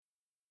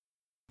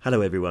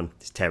Hello everyone,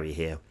 it's Terry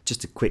here.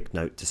 Just a quick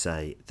note to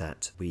say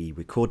that we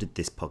recorded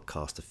this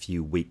podcast a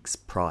few weeks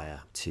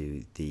prior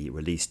to the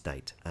release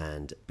date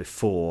and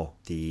before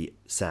the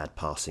sad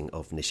passing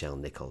of Nichelle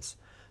Nichols.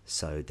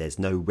 So there's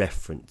no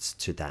reference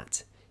to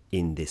that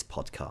in this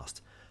podcast.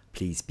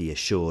 Please be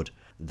assured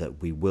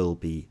that we will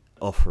be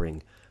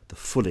offering the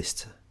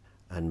fullest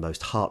and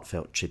most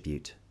heartfelt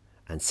tribute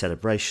and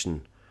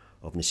celebration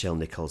of Nichelle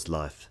Nichols'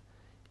 life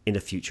in a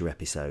future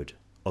episode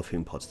of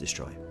Whom Pods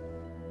Destroy.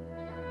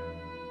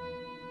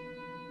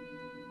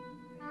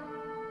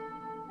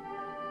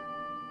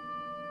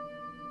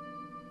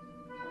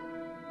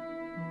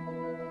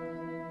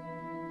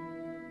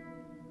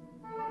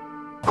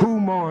 Who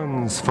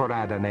mourns for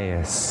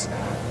Adonais?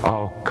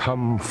 Oh,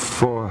 come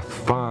forth,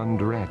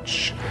 fond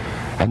wretch,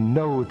 and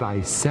know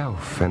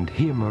thyself and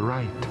him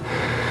aright.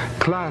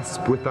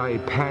 Clasp with thy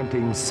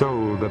panting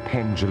soul the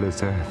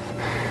pendulous earth.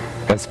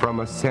 As from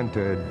a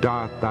centre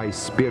dart thy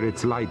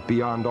spirit's light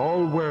beyond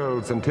all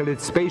worlds until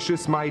its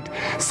spacious might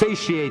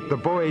satiate the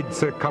void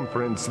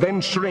circumference,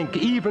 then shrink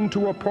even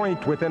to a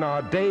point within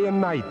our day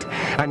and night,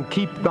 and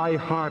keep thy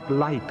heart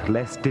light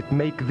lest it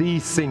make thee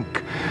sink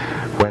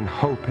when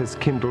hope has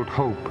kindled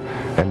hope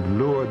and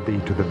lured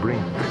thee to the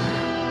brink.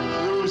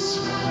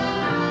 Zeus,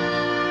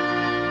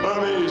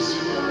 Hermes,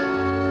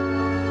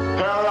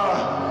 Hera,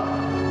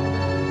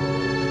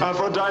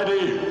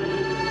 Aphrodite,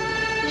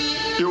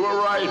 you were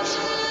right.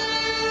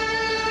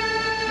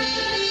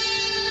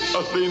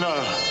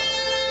 Athena,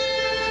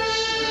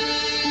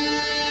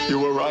 you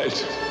were right.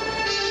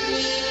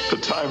 The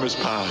time has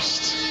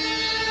passed.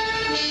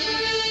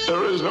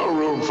 There is no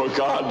room for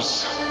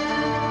gods.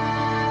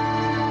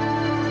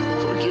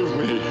 Forgive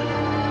me,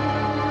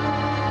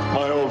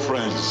 my old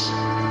friends.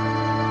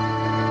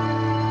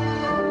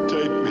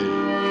 Take me.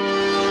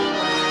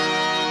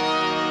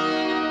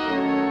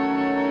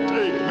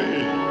 Take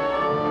me.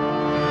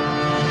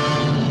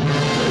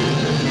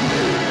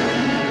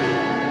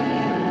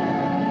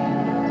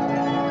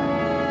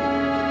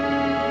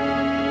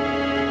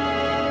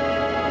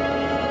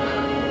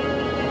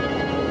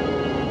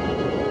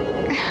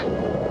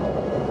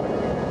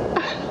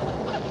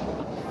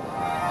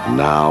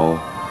 Now,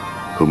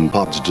 Whom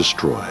Pods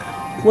Destroy.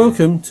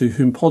 Welcome to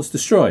Whom Pods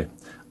Destroy,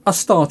 a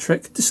Star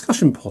Trek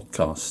discussion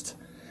podcast.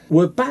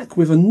 We're back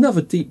with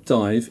another deep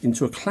dive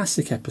into a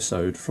classic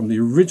episode from the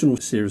original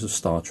series of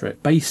Star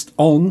Trek based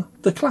on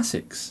the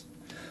classics.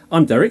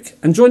 I'm Derek,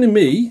 and joining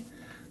me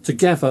to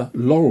gather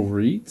laurel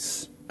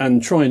wreaths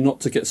and trying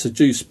not to get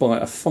seduced by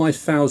a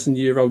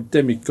 5,000-year-old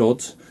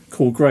demigod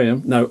called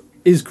Graham,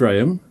 is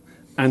Graham,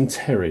 and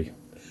Terry.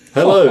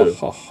 Hello!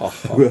 Ho, ho,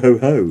 ho,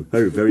 ho,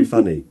 very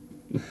funny.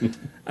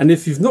 And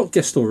if you've not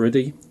guessed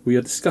already, we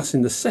are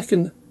discussing the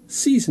second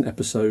season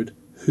episode,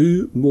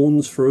 Who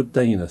Mourns for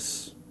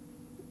Adonais?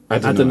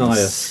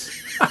 Adonais.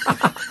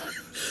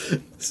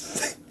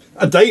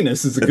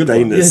 Adonais is a good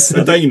one. Yes.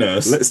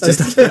 Adonais. Let's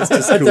just call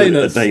it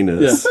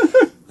Adonais.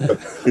 Yeah.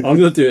 I'm going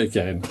to do it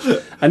again.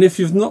 And if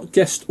you've not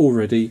guessed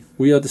already,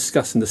 we are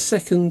discussing the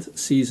second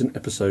season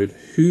episode,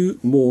 Who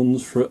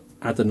Mourns for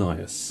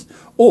Adonais?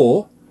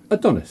 Or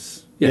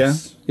Adonis.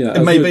 Yes. Yeah.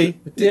 It may be.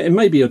 Yeah, it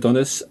may be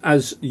Adonis.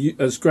 As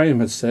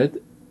Graham has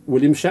said,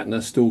 William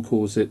Shatner still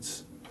calls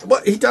it.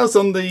 Well, he does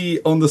on the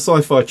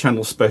Sci-Fi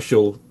Channel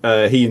special.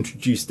 He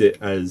introduced it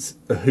as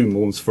Who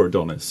Mourns for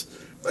Adonis,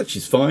 which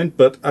is fine.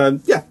 But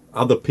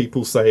other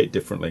people say it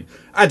differently.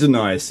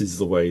 Adonais is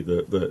the way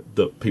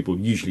that people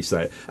usually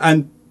say it,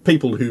 and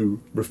people who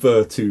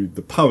refer to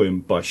the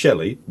poem by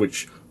Shelley,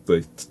 which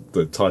the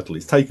title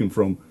is taken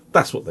from,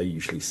 that's what they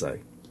usually say.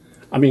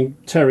 I mean,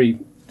 Terry,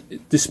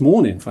 this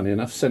morning, funny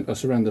enough, sent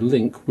us around a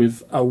link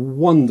with a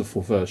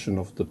wonderful version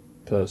of the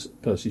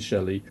Percy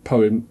Shelley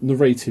poem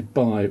narrated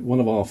by one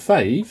of our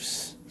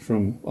faves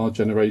from our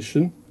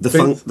generation. The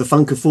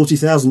funk of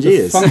 40,000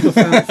 years. The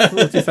funk of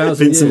 40,000 years.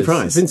 Vincent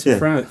Price. Vincent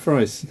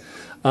Price.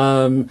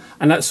 And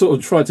that sort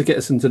of tried to get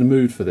us into the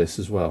mood for this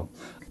as well.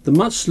 The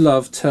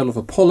much-loved tale of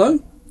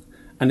Apollo,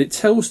 and it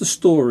tells the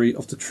story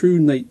of the true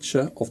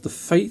nature of the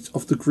fate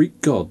of the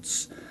Greek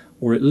gods,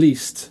 or at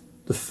least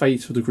the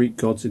fate of the Greek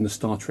gods in the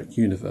Star Trek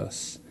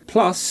universe.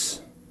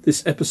 Plus,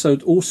 this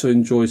episode also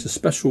enjoys a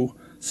special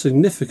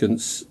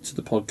significance to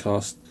the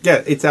podcast.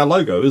 Yeah, it's our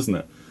logo, isn't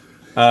it?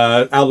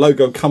 Our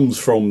logo comes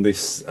from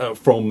this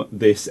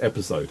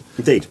episode.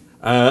 Indeed.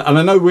 And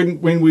I know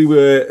when we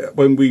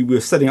were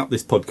setting up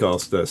this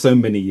podcast so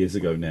many years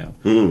ago now,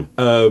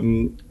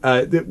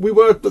 we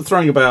were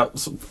throwing about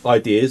some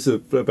ideas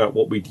about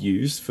what we'd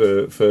use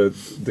for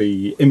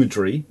the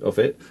imagery of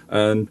it,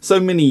 and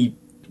so many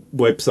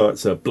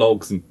websites,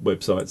 blogs and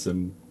websites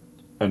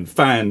and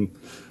fan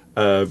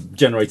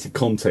generated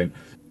content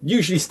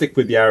usually stick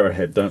with the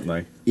arrowhead, don't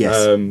they?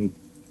 Yes.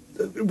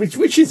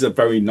 Which is a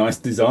very nice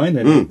design,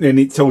 and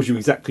it tells you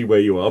exactly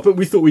where you are. But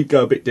we thought we'd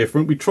go a bit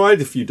different. We tried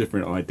a few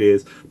different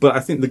ideas, but I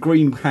think the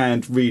green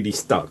hand really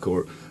stuck,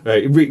 or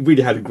it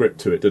really had a grip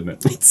to it, didn't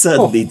it? It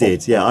certainly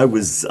did. Yeah,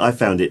 I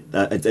found it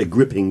a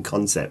gripping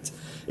concept.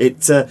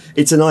 It's an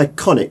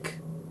iconic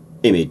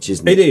image,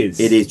 isn't It it? is.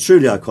 It is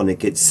truly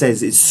iconic. It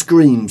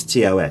screams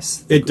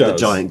TOS. It does. The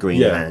giant green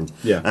Yeah. hand.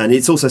 Yeah. And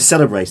it's also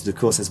celebrated, of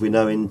course, as we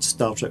know, in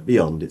Star Trek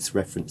Beyond. It's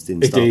referenced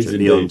in Star is Trek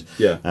indeed. Beyond.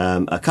 Yeah.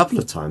 A couple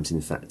of times,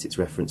 in fact, it's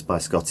referenced by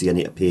Scotty, and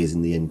it appears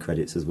in the end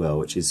credits as well,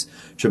 which is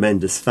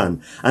tremendous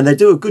fun. And they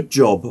do a good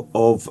job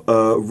of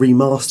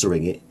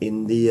remastering it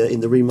in the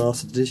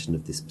remastered edition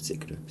of this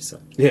particular episode.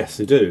 Yes,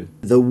 they do.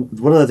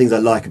 One of the things I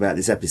like about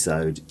this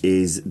episode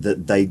is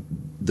that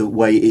the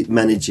way it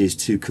manages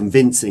to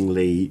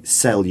convincingly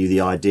sell you the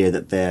idea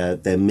that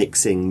they're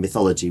mixing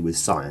mythology with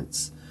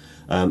science,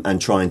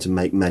 and trying to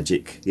make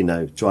magic,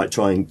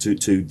 trying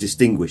to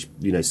distinguish,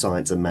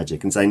 science and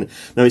magic, and saying,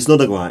 no, it's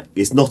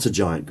not a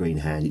giant green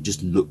hand. It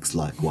just looks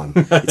like one.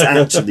 It's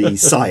actually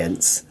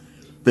science,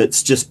 but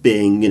it's just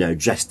being,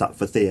 dressed up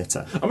for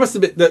theatre. I must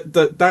admit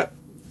that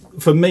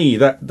for me,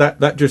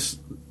 that just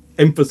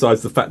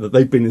emphasised the fact that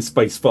they've been in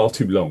space far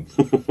too long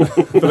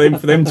for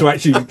them to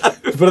actually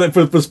for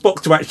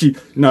Spock to actually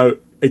no.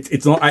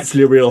 It's not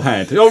actually a real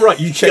hand. Oh, right,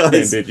 you checked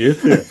then, did you?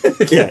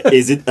 Yeah,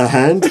 is it a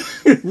hand?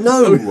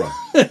 No.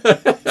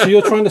 So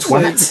you're trying to say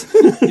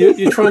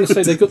you're trying to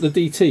say they've got the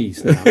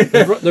DTs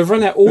now. They've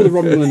run out all the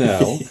Romulan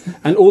L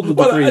and all the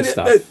green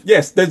stuff.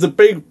 Yes, there's a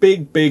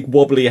big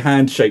wobbly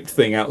hand-shaped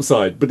thing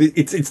outside, but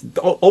it's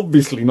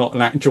obviously not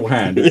an actual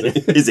hand, is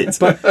it? Is it?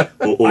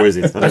 Or is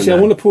it? I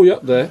want to pull you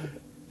up there.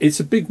 It's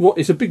a big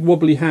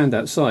wobbly hand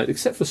outside,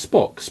 except for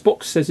Spock.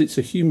 Spock says it's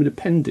a human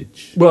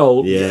appendage.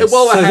 Well, Yes.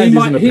 well, a So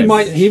hand he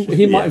might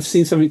Yes. have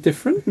seen something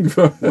different.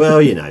 Well,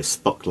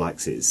 Spock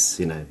likes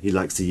he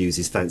likes to use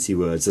his fancy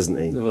words, doesn't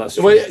he? Well, that's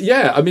true. Well,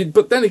 yeah, I mean,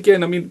 but then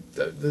again, I mean,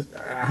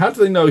 how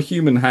do they know a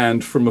human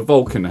hand from a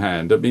Vulcan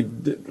hand? I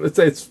mean, let's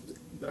say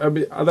are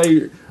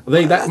they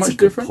that That's much a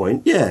good different?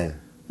 point. Yeah.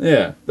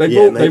 Yeah, maybe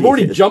they've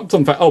already if it- jumped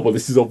on fact. Oh well,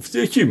 this is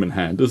obviously a human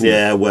hand, isn't it?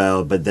 Yeah,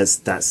 well, but that's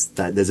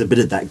that. There's a bit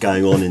of that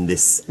going on in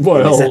this, Well,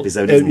 in this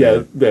episode, isn't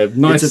yeah, there?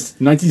 nice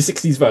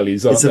 1960s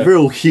values. Aren't It's a they?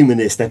 real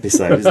humanist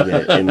episode, isn't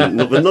it?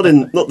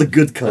 Not the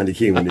good kind of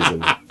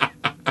humanism.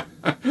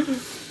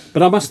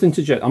 But I must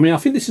interject. I mean, I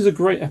think this is a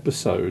great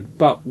episode,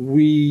 but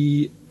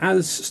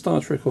as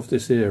Star Trek of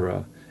this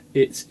era,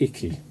 it's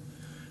icky.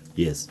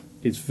 Yes.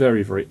 It's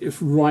very, very... If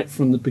right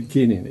from the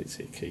beginning, it's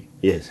icky.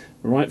 Yes.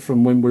 Right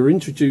from when we're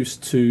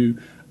introduced to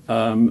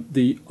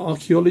the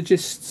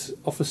archaeologist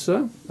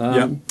officer.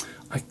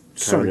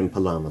 Carolyn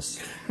Palamas.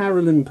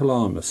 Carolyn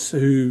Palamas,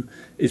 who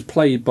is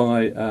played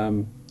by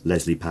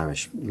Leslie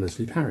Parrish.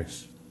 Leslie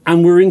Parrish.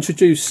 And we're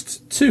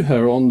introduced to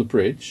her on the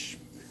bridge,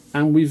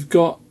 and we've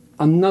got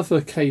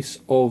another case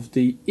of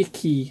the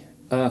icky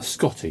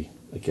Scotty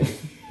again.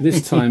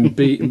 This time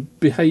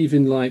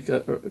behaving like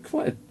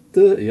quite a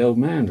dirty old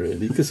man,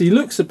 really, because he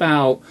looks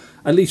about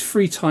at least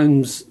 3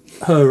 times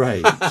her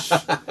age.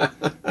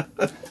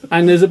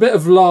 And there's a bit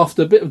of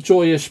laughter, a bit of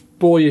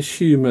boyish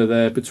humour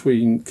there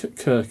between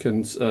Kirk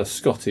and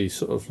Scotty,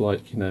 sort of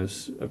like,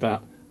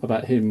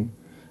 about him,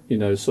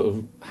 sort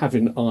of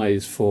having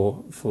eyes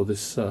for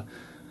this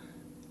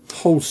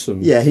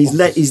wholesome. Yeah, he's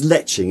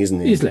leching, isn't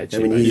he? He's leching, I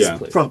mean, he's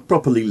basically.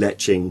 properly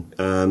leching,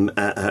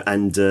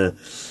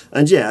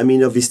 and yeah, I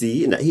mean,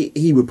 obviously,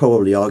 he would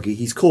probably argue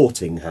he's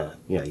courting her.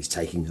 He's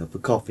taking her for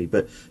coffee,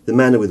 but the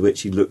manner with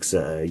which he looks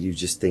at her, you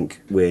just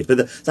think weird.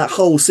 But that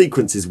whole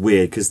sequence is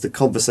weird because the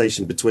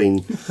conversation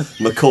between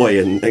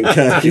McCoy and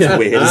Kirk is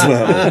weird as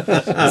well.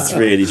 It's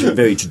really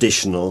very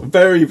traditional.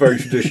 Very, very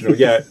traditional,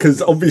 yeah.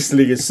 Because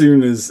obviously, as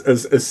soon as a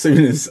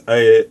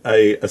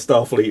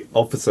Starfleet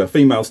officer,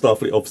 female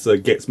Starfleet officer,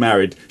 gets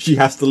married, she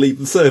has to leave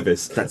the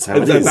service. That's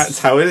how it is. That's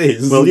how it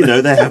is. Well,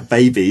 they have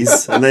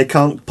babies and they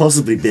can't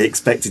possibly be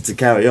expected to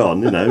carry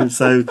on,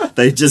 so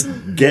they just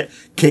get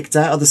kicked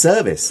out of the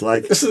service.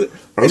 Like,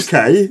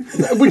 okay.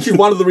 Which is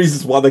one of the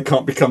reasons why they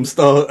can't become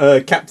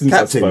captains,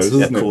 I suppose,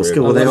 yeah, isn't of course. it?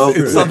 Well, Really?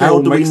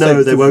 how do we makes know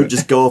sense, they doesn't won't it?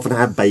 just go off and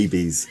have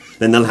babies?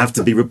 Then they'll have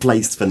to be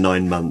replaced for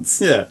 9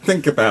 months. Yeah,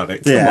 think about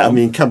it. Yeah, I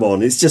mean, come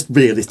on. It's just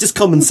real. It's just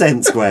common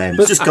sense, Graham.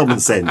 It's just common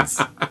sense.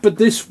 But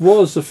this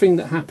was a thing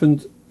that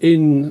happened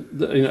in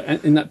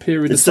that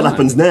period. It still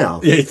happens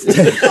now. I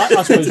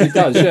suppose it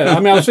does. Yeah. I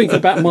mean, I was thinking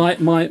about my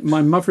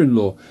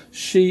mother-in-law.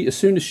 As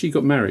soon as she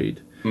got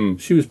married,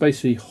 she was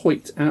basically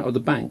hoiked out of the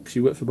bank.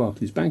 She worked for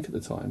Barclays Bank at the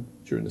time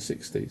during the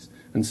 60s,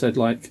 and said,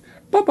 like,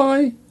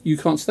 bye-bye, you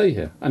can't stay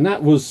here. And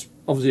that was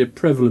obviously a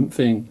prevalent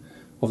thing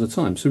of the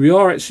time. So we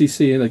are actually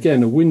seeing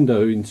again a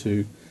window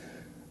into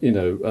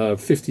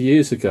 50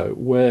 years ago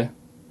where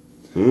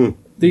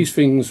these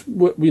things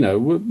were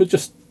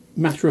just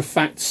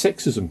matter-of-fact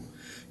sexism.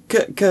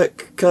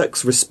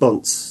 Kirk's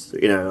response,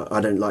 I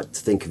don't like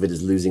to think of it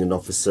as losing an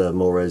officer,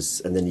 more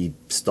as, and then he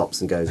stops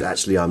and goes,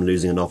 actually, I'm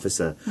losing an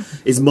officer,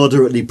 is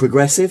moderately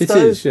progressive. It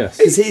is, yes.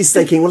 Because he's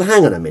thinking, well,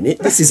 hang on a minute,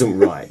 this isn't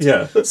right.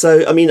 Yeah.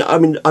 So, I mean,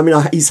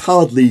 he's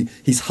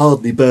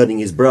hardly burning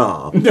his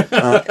bra.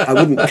 I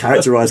wouldn't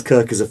characterise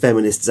Kirk as a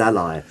feminist's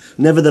ally.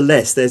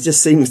 Nevertheless, there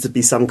just seems to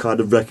be some kind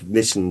of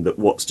recognition that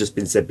what's just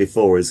been said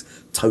before is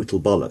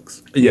total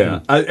bollocks. Yeah,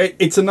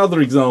 it's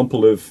another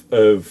example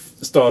of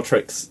Star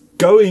Trek's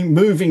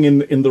moving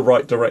in the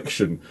right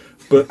direction,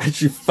 but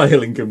actually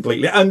failing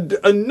completely, and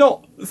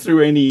not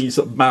through any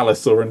sort of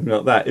malice or anything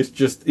like that. It's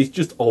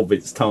just of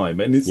its time,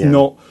 and it's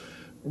not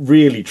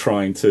really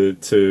trying to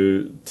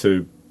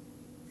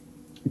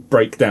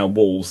break down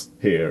walls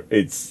here.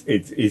 It's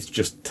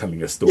just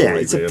telling a story. Yeah,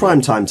 it's a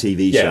primetime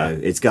TV show.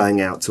 It's going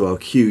out to a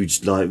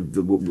huge, like,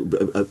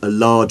 a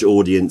large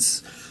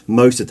audience,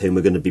 most of whom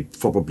are going to be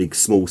probably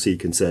small C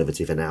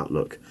conservative in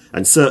outlook.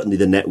 And certainly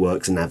the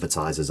networks and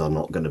advertisers are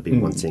not going to be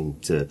wanting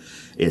to...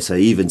 Yeah, so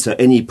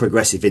any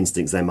progressive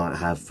instincts they might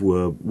have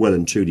were well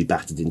and truly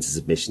battered into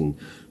submission,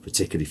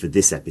 particularly for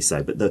this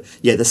episode. But the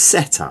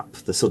setup,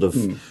 the sort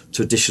of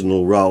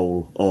traditional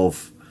role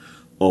of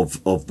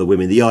the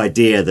women, the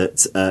idea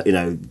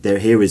that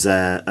here is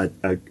a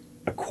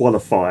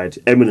qualified,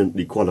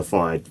 eminently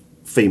qualified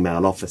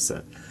female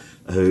officer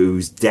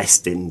who's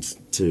destined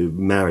to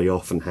marry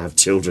off and have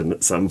children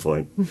at some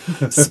point,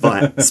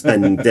 despite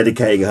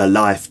dedicating her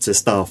life to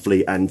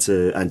Starfleet and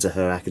to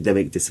her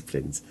academic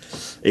disciplines,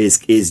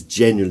 is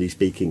generally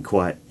speaking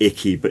quite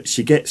icky. But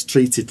she gets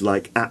treated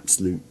like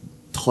absolute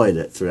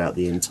toilet throughout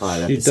the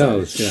entire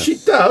episode. She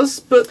does,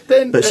 but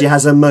she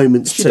has her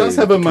moments too. She does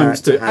have her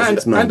moments too,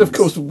 and of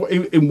course,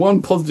 in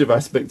one positive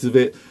aspect of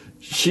it,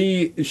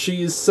 she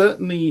is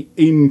certainly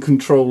in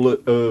control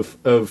of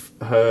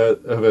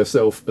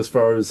herself as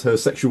far as her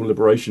sexual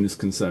liberation is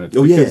concerned.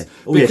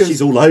 Because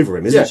she's all over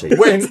him, isn't she?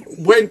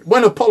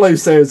 When Apollo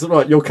says,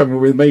 "Right, you're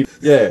coming with me,"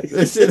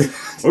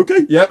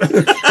 okay, yep,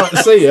 right,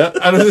 see ya,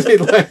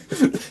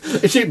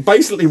 and she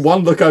basically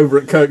one look over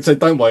at Kirk, said,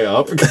 "Don't wait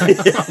up."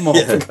 I'm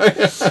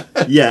off.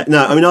 Yeah,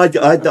 no, I mean, I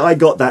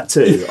got that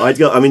too.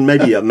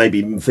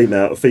 Maybe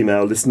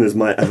female listeners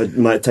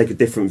might take a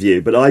different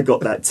view, but I got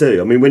that too.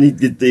 I mean, when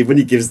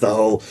he gives the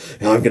whole,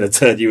 "I'm going to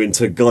turn you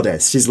into a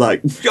goddess," she's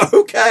like,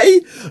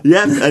 "Okay,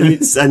 yeah,"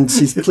 and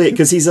she's clear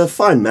because he's a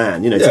fine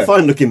man, he's a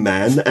fine looking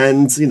man,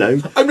 and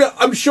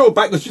I'm sure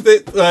back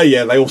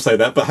they all say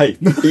that, but hey,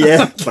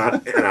 yeah,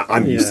 but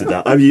I'm used to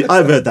that.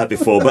 I've heard that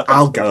before, but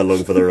I'll go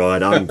along for the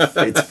ride.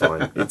 It's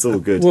fine. It's all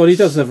good. Well, he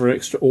does have an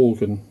extra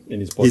organ in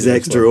his body. His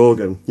extra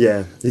organ,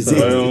 yeah. As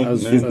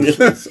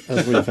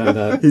we found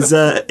out.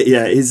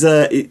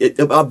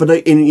 But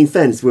in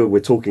fairness, we're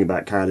talking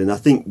about Carolyn. I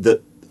think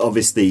that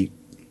obviously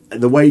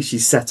the way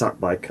she's set up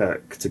by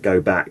Kirk to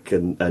go back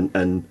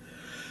and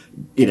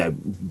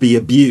be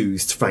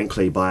abused,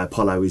 frankly, by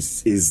Apollo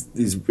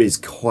is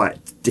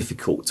quite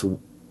difficult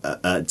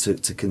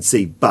to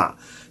conceive. But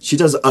she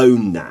does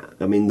own that.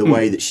 I mean, the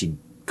way that she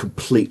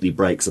completely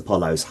breaks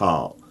Apollo's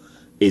heart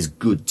is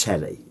good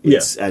telly.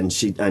 And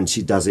she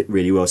does it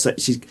really well. So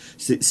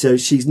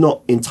she's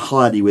not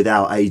entirely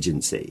without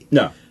agency.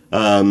 No.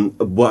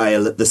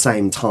 While at the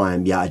same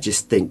time, I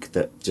just think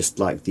that just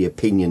like the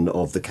opinion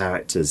of the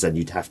characters, and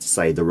you'd have to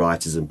say the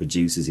writers and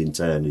producers in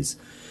turn, is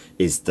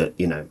that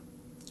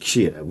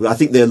I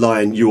think their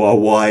line "You are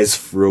wise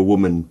for a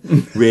woman"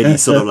 really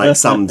sort of like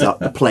sums up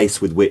the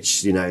place with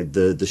which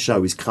the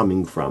show is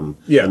coming from.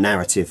 The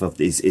narrative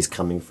is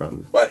coming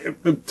from. Well,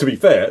 to be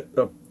fair,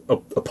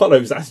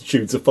 Apollo's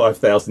attitudes are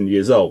 5,000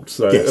 years old,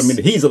 so yes. I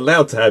mean he's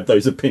allowed to have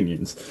those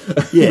opinions.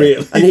 Yeah,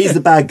 really. And he's the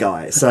bad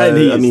guy. So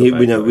I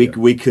mean,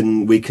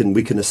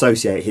 we can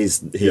associate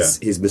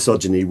his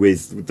misogyny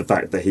with the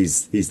fact that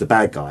he's the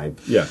bad guy.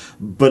 Yeah,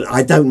 but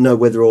I don't know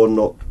whether or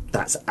not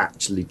that's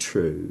actually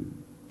true.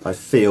 I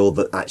feel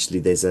that actually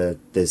there's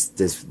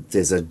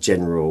a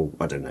general,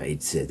 I don't know,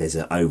 there's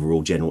an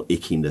overall general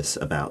ickiness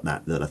about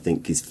that I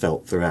think is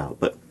felt throughout,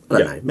 but. I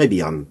don't know,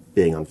 maybe I'm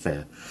being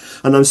unfair.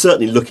 And I'm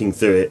certainly looking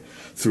through it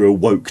through a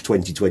woke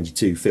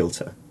 2022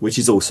 filter, which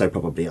is also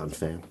probably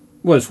unfair.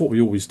 Well, it's what we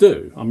always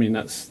do. I mean,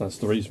 that's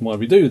the reason why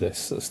we do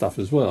this stuff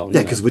as well.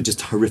 Yeah, because we're just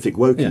horrific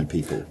woke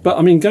people. But,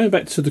 I mean, going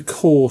back to the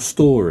core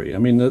story, I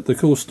mean, the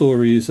core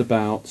story is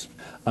about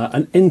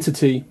an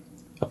entity,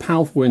 a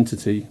powerful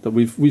entity, that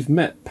we've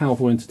met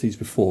powerful entities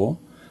before,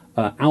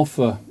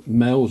 alpha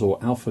males or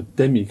alpha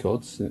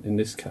demigods in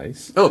this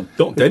case. Oh,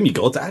 not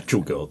demigods,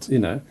 actual gods.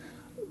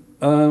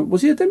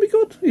 Was he a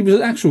demigod? He was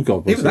an actual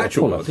god. He was an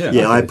actual god, yeah.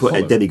 Yeah, I put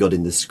a demigod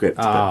in the script.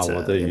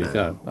 Well, there you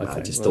go. Okay.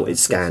 I just thought it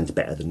scanned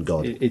better than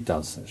God. It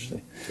does,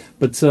 actually.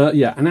 But,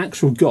 an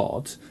actual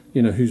god,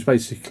 who's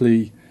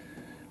basically,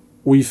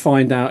 we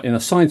find out in a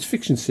science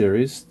fiction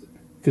series,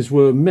 because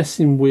we're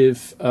messing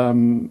with,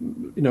 as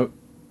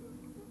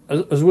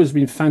well as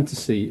being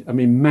fantasy, I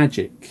mean,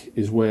 magic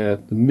is where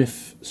the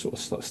myth sort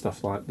of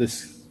stuff like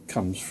this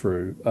comes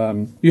through.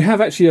 You have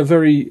actually a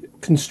very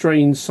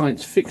constrained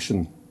science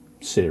fiction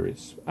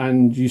series,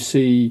 and you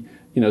see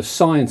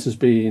science is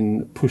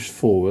being pushed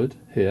forward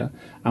here,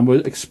 and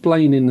we're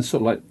explaining the sort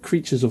of like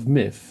creatures of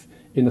myth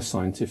in a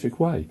scientific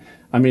way.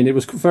 I mean, it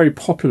was very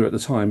popular at the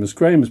time, as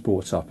Graham has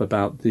brought up,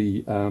 about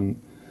the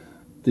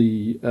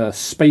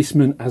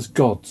spacemen as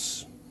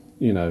gods,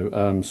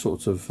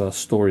 sort of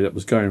story that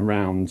was going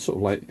around, sort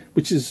of like,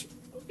 which is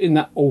in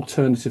that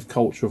alternative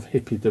culture of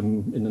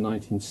hippiedom in the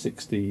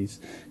 1960s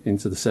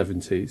into the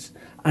 70s.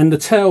 And the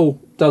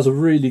Tell does a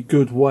really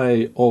good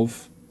way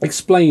of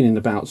explaining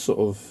about sort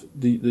of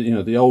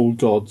the old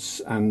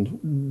gods and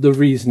the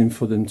reasoning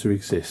for them to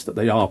exist, that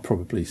they are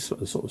probably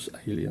sort of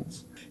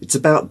aliens. It's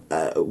about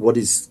what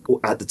is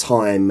at the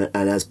time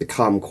and has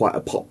become quite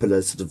a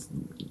popular sort of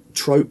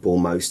trope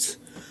almost,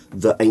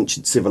 that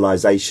ancient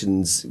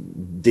civilizations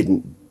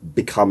didn't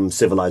become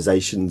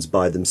civilizations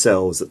by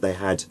themselves, that they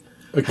had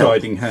a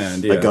guiding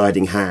hand. Yeah. A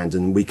guiding hand,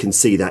 and we can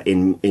see that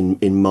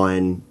in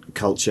Mayan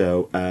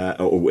culture,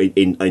 or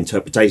in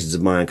interpretations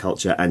of Mayan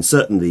culture, and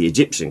certainly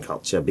Egyptian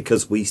culture,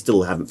 because we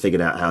still haven't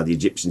figured out how the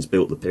Egyptians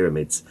built the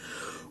pyramids.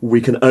 We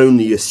can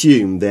only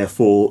assume,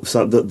 therefore,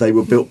 that they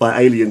were built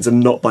by aliens and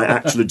not by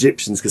actual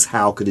Egyptians, because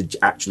how could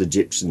actual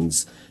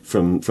Egyptians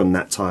from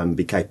that time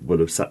be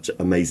capable of such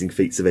amazing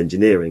feats of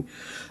engineering?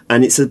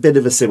 And it's a bit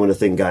of a similar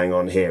thing going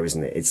on here,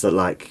 isn't it? It's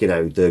like,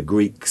 the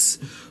Greeks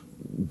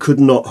could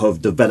not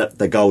have developed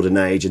their golden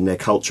age and their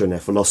culture and their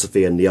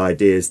philosophy and the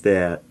ideas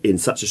there in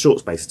such a short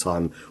space of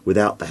time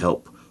without the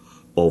help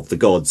of the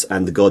gods,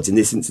 and the gods in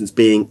this instance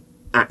being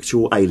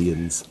actual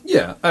aliens.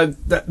 Yeah,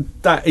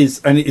 that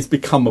is, and it has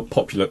become a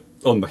popular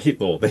on the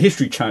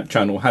History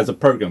Channel has a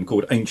program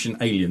called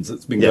Ancient Aliens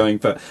that's been going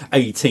for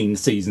 18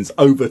 seasons,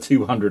 over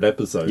 200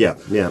 episodes.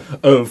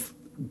 Of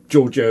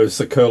Giorgio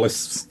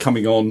Tsoukalos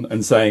coming on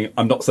and saying,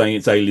 I'm not saying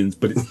it's aliens,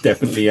 but it's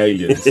definitely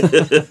aliens.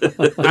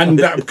 And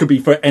that could be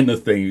for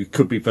anything. It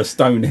could be for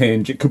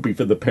Stonehenge. It could be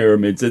for the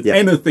pyramids. It's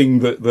anything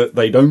that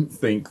they don't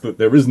think, that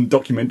there isn't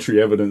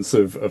documentary evidence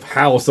of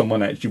how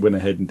someone actually went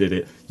ahead and did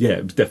it. Yeah,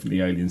 it was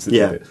definitely aliens that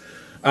did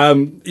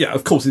it.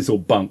 Of course it's all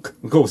bunk.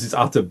 Of course it's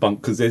utter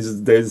bunk, because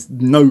there's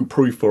no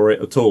proof for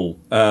it at all.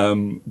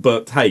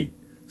 But hey...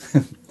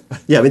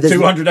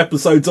 200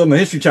 episodes on the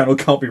History Channel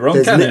can't be wrong,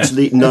 there's can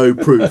literally no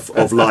proof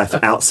of life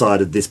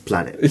outside of this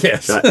planet.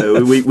 Yes.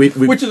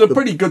 Which is a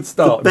pretty good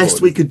start. The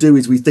best we could do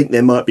is we think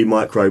there might be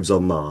microbes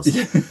on Mars.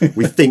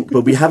 We think,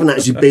 but we haven't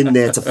actually been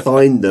there to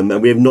find them,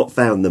 and we have not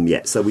found them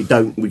yet. So we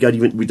don't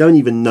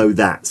even know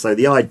that. So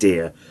the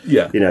idea,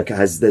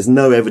 there's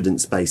no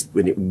evidence base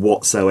in it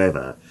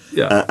whatsoever.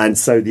 Yeah. And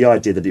so the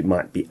idea that it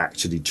might be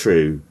actually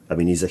true,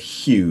 is a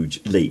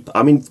huge leap.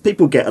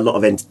 People get a lot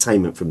of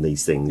entertainment from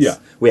these things. Yeah.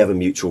 We have a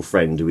mutual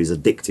friend who is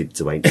addicted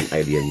to ancient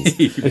aliens.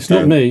 It's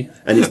not me.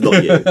 And it's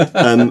not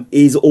you.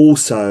 Is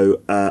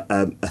also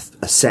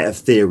a set of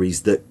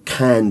theories that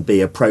can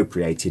be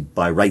appropriated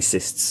by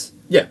racists.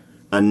 Yeah.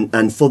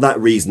 And for that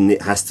reason,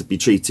 it has to be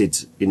treated,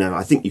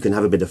 I think you can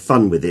have a bit of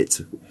fun with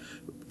it.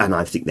 And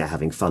I think they're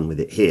having fun with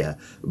it here,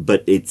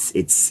 but it's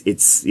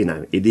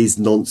it is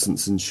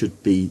nonsense and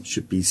should be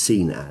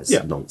seen as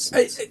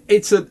nonsense.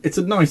 It's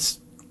a nice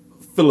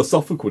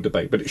philosophical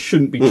debate, but it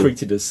shouldn't be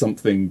treated as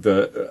something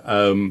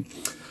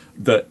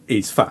that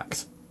is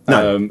fact.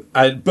 No.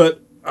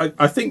 But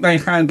I think they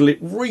handle it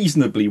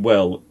reasonably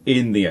well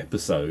in the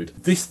episode.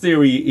 This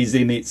theory is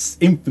in its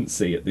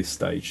infancy at this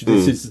stage.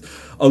 This is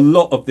a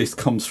lot of this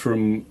comes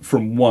from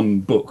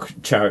one book,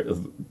 Chariot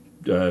of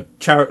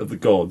the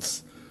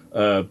Gods.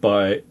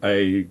 By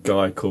a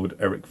guy called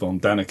Eric von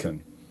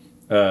Daniken,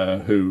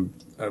 who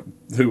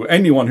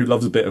anyone who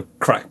loves a bit of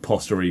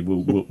crackpottery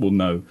will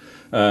know,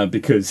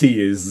 because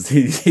he is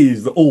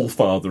the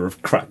all-father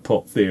of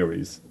crackpot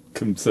theories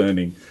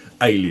concerning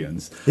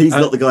aliens. He's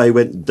not the guy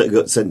that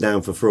got sent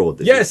down for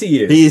fraud. Yes,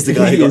 he is. He is the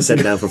guy who got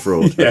sent down for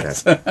fraud.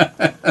 Yes. Okay.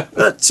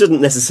 That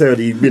shouldn't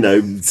necessarily,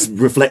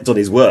 reflect on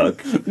his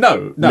work.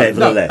 No.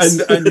 Nevertheless.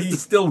 And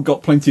he's still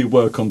got plenty of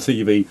work on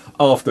TV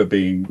after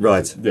being...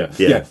 Right.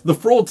 Yeah. The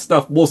fraud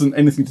stuff wasn't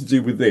anything to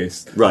do with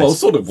this. Right. Well,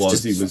 sort of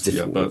was. It was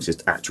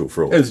just actual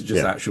fraud. It was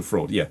just actual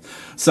fraud, yeah.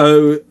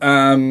 So,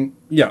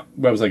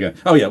 where was I going?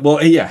 Oh, yeah. Well,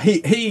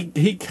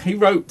 he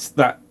wrote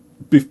that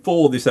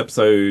before this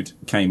episode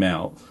came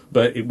out,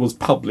 but it was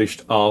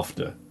published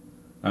after.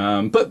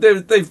 But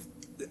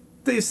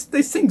there's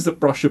things that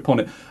brush upon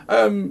it.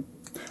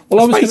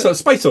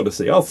 Space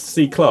Odyssey, Arthur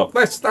C. Clarke.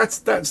 That's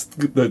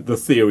the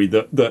theory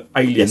that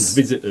aliens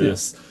visit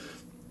us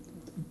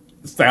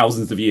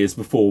thousands of years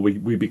before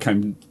we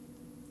became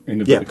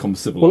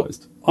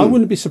civilized. I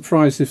wouldn't be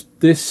surprised if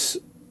this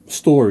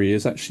story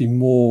is actually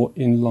more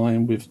in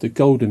line with the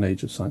golden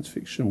age of science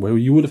fiction, where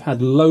you would have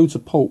had loads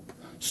of pulp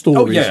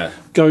stories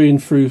going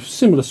through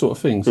similar sort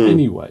of things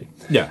anyway.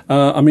 Yeah.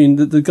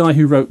 The guy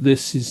who wrote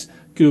this is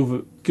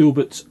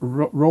Gilbert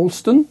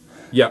Ralston.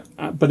 Yeah.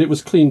 But it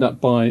was cleaned up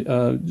by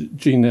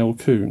Gene L.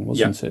 Kuhn,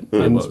 wasn't it?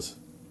 It was.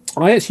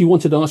 I actually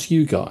wanted to ask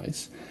you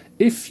guys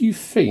if you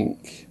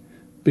think,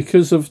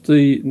 because of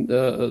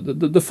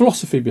the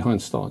philosophy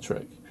behind Star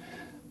Trek,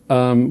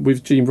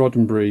 with Gene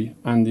Roddenberry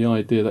and the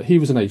idea that he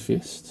was an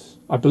atheist.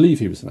 I believe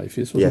he was an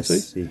atheist, wasn't he?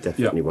 Yes, he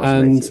definitely was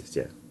an atheist,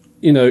 yeah.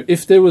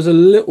 If there was a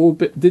little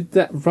bit, did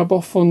that rub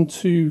off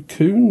onto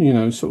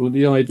Kuhn? Sort of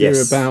the idea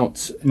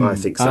about... I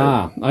think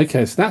so.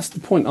 Okay, so that's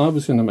the point I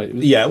was going to make.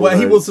 He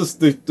was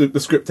the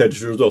script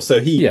editor as well, so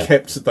he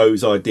kept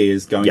those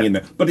ideas going in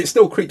there. But it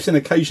still creeps in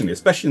occasionally,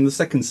 especially in the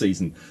second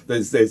season.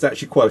 There's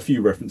actually quite a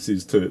few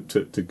references to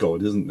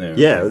God, isn't there?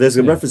 Yeah, there's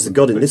a reference to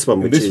God in this one,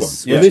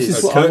 this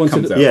is what I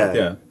wanted to...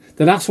 Yeah.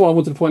 Then that's what I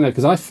wanted to point out,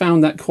 because I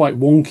found that quite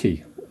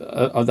wonky.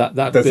 that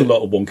there's bit, a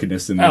lot of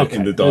wonkiness in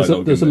the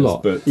dialogue. There's a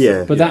lot, but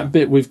that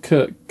bit with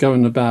Kirk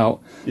going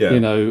about,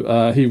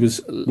 he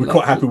was. We're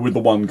quite happy with the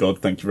one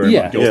God. Thank you very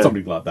much. Or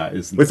something like that,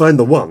 isn't We it? find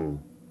the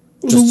one.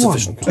 Just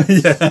sufficient,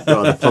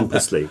 rather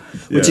pompously,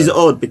 which is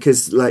odd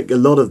because, like, a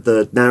lot of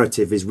the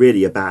narrative is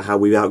really about how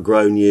we've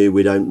outgrown you,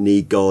 we don't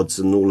need gods,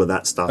 and all of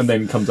that stuff. And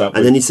then comes out,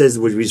 and then he says,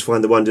 "We just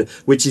find the wonder,"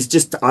 which is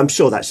just, I'm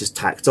sure that's just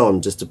tacked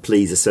on just to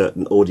please a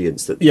certain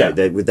audience. That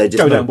they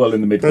just go down well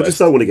in the Midwest. They just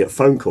don't want to get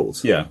phone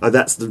calls. Yeah, and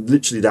that's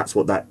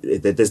what that.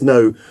 There's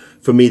no,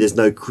 for me, there's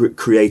no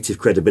creative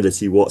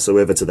credibility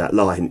whatsoever to that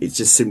line. It's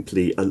just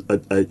simply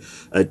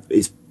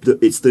it's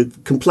the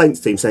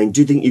complaints team saying,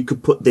 "Do you think you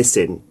could put this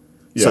in?"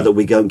 So that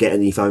we don't get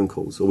any phone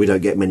calls, or we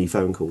don't get many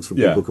phone calls from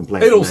people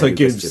complaining. It also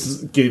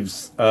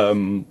gives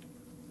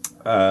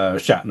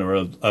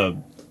Shatner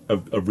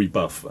a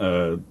rebuff,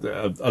 a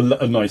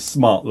nice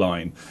smart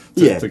line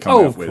to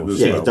come out with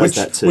as well,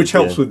 which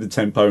helps with the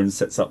tempo and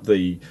sets up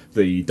the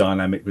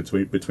dynamic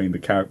between the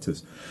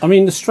characters. I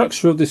mean, the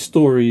structure of this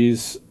story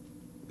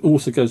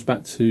also goes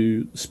back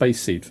to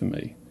Space Seed for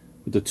me,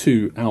 with the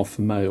two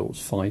alpha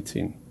males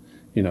fighting.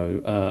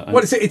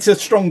 It's a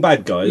strong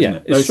bad guy, isn't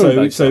it? It's strong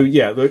bad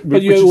guy.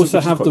 But you also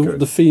have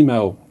the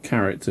female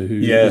character who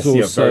is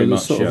also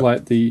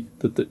like the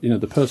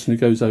person who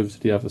goes over to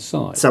the other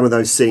side. Some of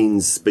those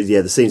scenes,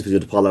 the scenes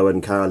between Apollo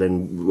and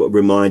Carolyn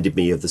reminded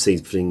me of the scenes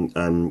between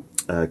Khan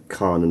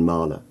and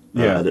Marla.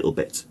 A little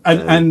bit,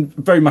 and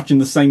very much in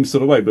the same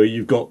sort of way. But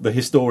you've got the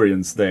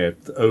historians there,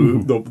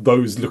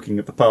 those looking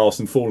at the past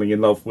and falling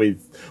in love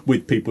with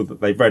people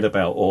that they've read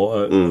about,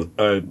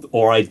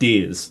 or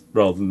ideas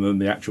rather than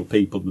the actual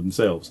people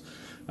themselves.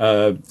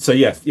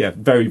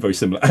 Very, very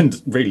similar,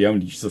 and really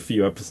only just a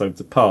few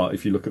episodes apart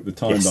if you look at the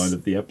timeline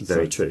of the episode.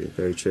 Very true,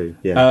 very true.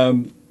 Yeah,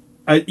 and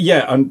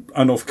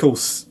of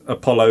course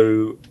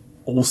Apollo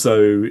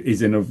also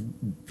is in a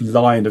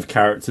line of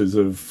characters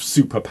of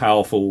super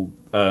powerful,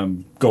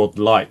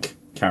 god-like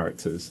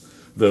characters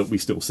that we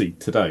still see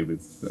today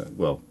with,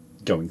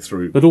 going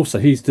through. But also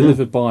he's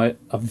delivered by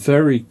a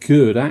very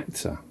good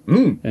actor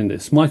in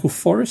this. Michael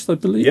Forrest, I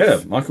believe. Yeah,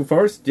 Michael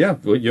Forrest. Yeah,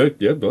 well,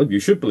 you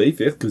should believe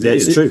it because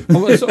it's true.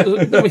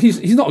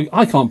 He's not.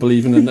 I can't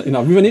believe in.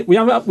 We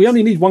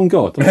only need one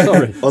God. I'm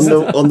sorry.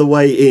 on the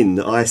way in,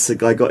 I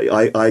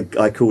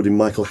called him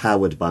Michael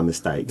Howard by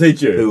mistake.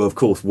 Did you? Who, of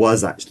course,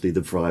 was actually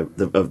the former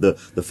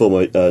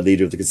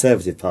leader of the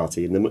Conservative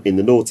Party in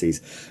the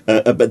noughties.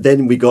 But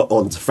then we got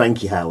on to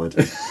Frankie Howard.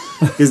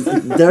 Because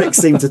Derek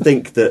seemed to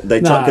think that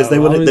they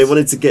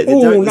wanted to get.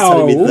 Derek was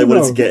telling me that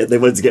they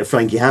wanted to get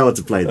Frankie Howard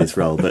to play this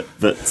role, but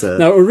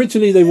now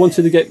originally they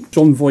wanted to get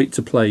John Voight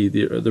to play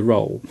the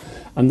role,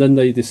 and then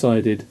they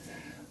decided,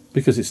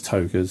 because it's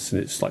togas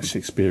and it's like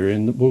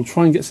Shakespearean, we'll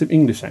try and get some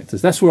English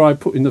actors. That's where I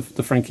put in the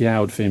Frankie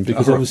Howard thing,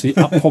 because obviously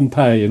Up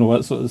Pompeii and all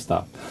that sort of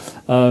stuff.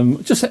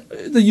 Just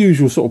the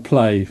usual sort of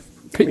play.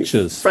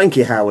 Pictures.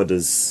 Frankie Howard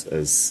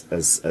as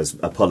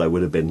Apollo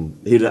would have been.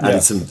 He'd have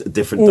added some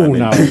different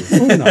dimensions.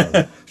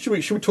 No. Should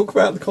we talk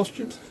about the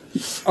costumes?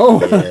 Yes.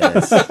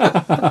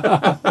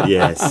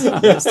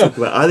 Let's talk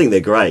about. I think they're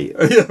great.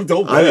 I think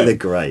they're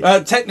great.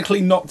 Technically,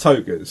 not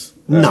togas.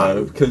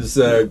 No, because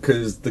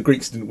the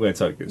Greeks didn't wear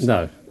togas.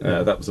 No,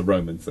 that was a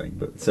Roman thing.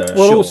 But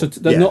also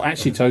they're not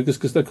actually togas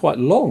because they're quite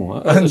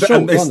long and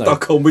they're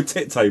stuck on with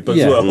tit tape as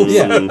well.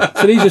 Yeah,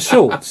 so these are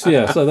shorts.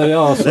 Yeah, so they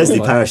are. Leslie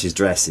Parrish's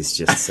dress is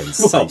just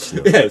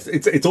sensational. Yes,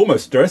 it's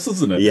almost dress,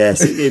 isn't it?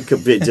 Yes, it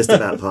could be just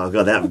about part.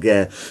 God,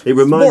 it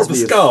reminds more of a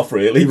scarf,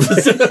 really.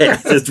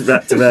 Just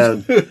wrapped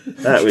around.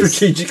 That was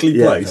strategically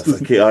placed.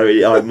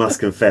 I must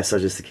confess, I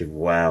was just thinking,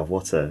 wow,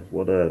 what a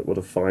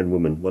fine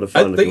woman, what a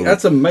fine. I think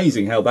that's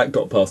amazing how that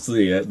got past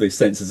the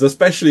censors,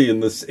 especially in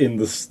the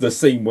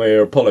scene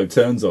where Apollo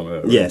turns on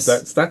her. Yes,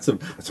 that's a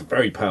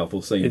very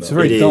powerful scene. It's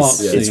very dark.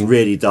 It's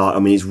really dark. I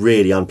mean, it's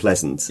really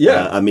unpleasant.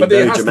 Yeah,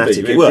 very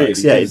dramatic. It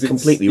works. Really, it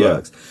completely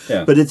works.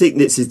 Yeah. But I think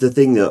this is the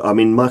thing that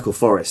Michael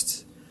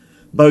Forrest.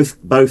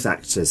 Both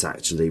actors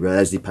actually,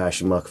 Leslie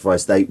Parrish and Michael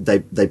Forrest,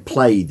 they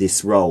play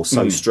this role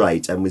so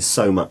straight and with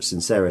so much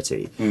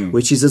sincerity,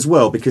 which is as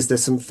well because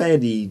there's some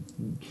fairly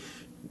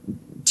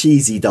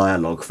cheesy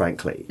dialogue,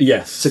 frankly.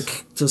 Yes,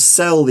 to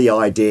sell the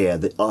idea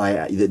that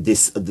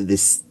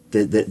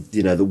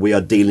that we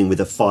are dealing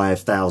with a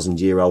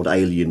 5,000-year-old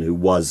alien who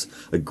was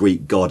a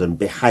Greek god and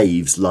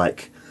behaves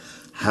like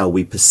how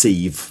we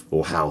perceive,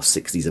 or how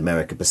 60s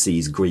America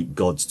perceives Greek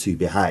gods to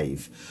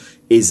behave.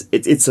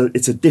 It's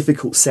a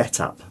difficult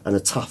setup and a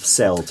tough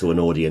sell to an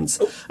audience,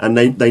 and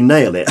they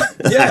nail it.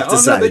 Yeah, I have to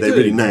say they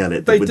really nail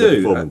it. They with do. The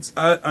performance.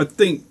 I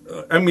think.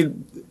 I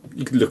mean,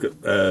 you can look at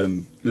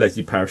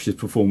Leslie Parrish's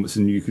performance,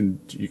 and you can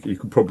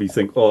probably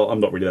think, "Oh, I'm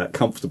not really that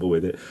comfortable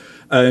with it."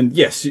 And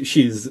yes,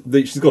 she's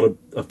got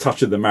a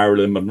touch of the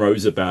Marilyn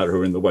Monroe's about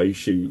her in the way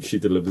she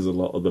delivers a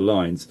lot of the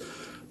lines.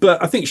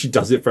 But I think she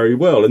does it very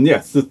well. And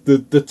yes, the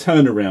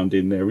turnaround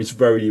in there is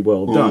very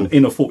well done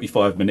in a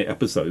 45-minute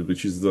episode,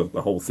 which is the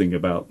whole thing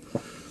about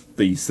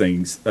these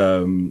things.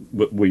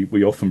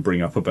 We often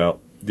bring up about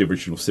the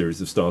original series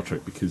of Star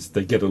Trek because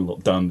they get a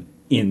lot done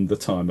in the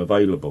time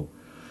available.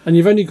 And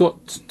you've only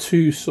got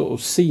two sort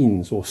of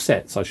scenes or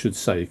sets, I should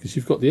say, because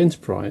you've got the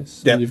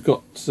Enterprise and you've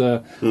got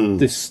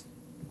this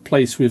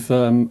place with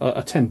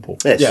a temple.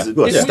 Yes,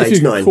 well,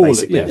 stage 9,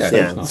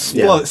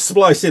 basically.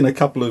 Splice in a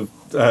couple of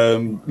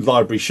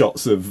library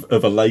shots of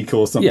a lake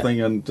or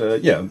something, and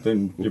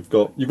then you've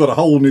got a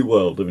whole new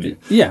world, haven't you?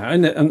 Yeah,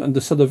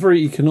 and so they're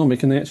very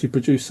economic, and they actually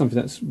produce something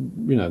that's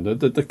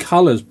the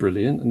colour's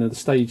brilliant, and the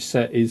stage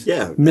set is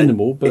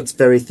minimal, but it's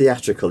very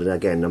theatrical. And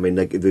again, I mean,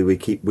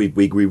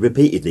 we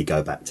repeatedly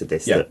go back to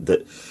this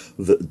that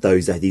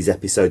these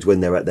episodes when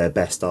they're at their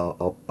best are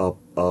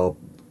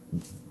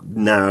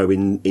narrow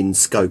in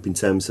scope in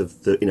terms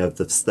of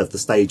the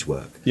stage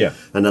work,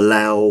 and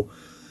allow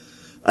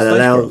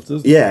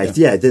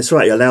that's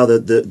right. Allow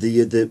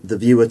the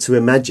viewer to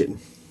imagine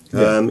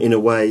in a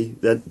way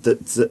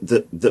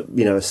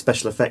that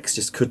special effects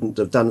just couldn't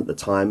have done at the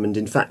time. And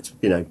in fact,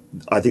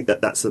 I think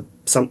that's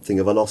something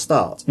of a lost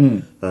art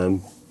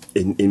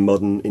in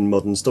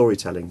modern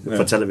storytelling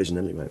for television,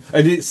 anyway.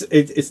 And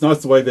it's nice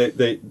the way that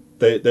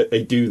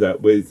they do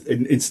that with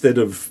instead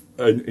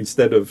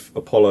of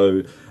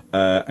Apollo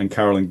and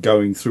Carolyn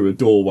going through a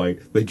doorway,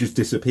 they just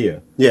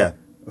disappear. Yeah.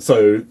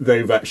 So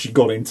they've actually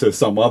gone into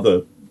some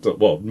other,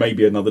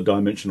 maybe another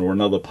dimension or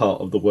another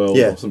part of the world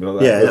or something like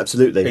that. Yeah,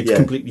 absolutely. It's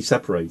completely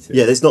separated.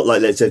 Yeah, it's not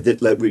like, let's say,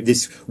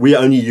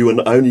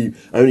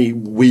 only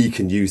we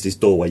can use this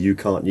doorway. You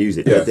can't use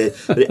it. Yeah.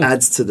 But it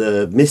adds to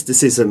the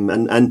mysticism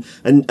and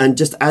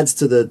just adds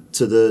to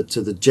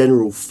the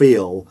general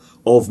feel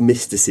of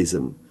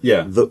mysticism.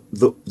 Yeah.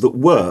 That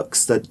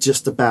works. That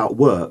just about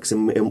works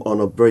on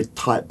a very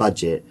tight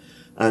budget.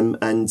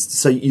 And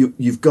so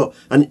you've got,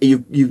 and you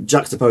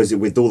juxtapose it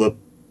with all the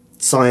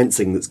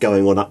sciencing that's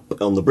going on up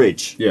on the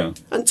bridge. Yeah.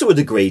 And to a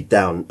degree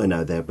down,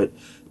 there, but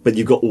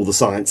you've got all the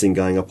sciencing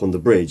going up on the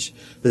bridge.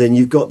 But then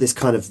you've got this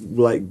kind of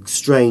like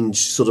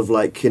strange sort of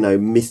like,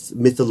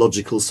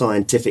 mythological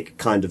scientific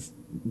kind of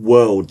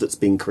world that's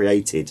been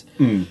created,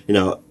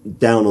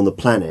 down on the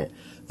planet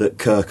that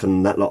Kirk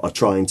and that lot are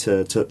trying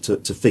to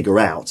figure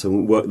out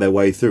and work their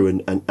way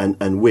through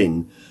and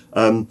win.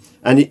 And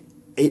it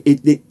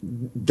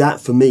that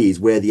for me is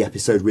where the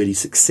episode really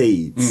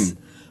succeeds.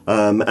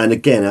 And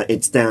again,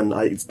 it's down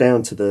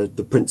to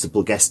the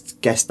principal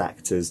guest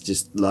actors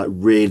just like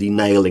really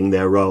nailing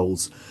their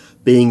roles,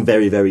 being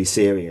very, very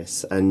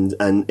serious and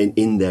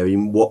in there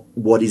in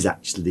what is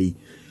actually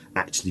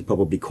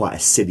probably quite a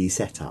silly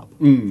setup.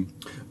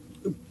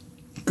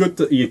 Good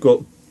that you've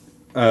got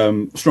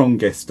strong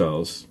guest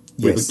stars.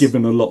 Yes.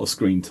 Given a lot of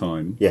screen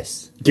time.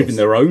 Yes. Given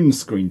their own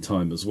screen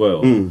time as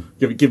well.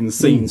 Given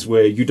scenes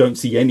where you don't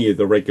see any of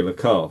the regular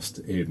cast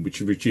in,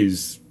 which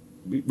is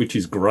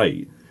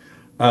great.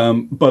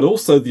 But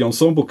also the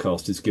ensemble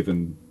cast is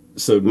given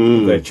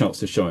their chance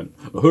to shine.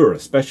 Uhura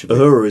especially.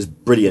 Uhura is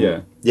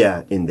brilliant.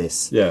 Yeah, in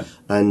this. Yeah.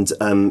 And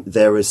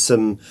there is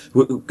some,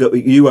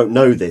 you won't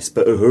know this,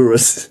 but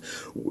Uhura's,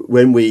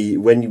 when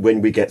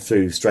we get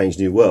through Strange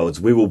New Worlds,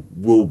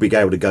 we'll be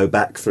able to go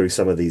back through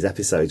some of these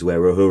episodes where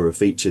Uhura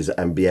features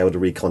and be able to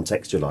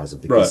recontextualise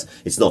them, because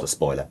it's not a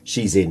spoiler.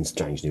 She's in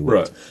Strange New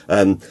Worlds.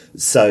 Right.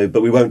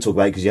 But we won't talk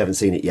about it because you haven't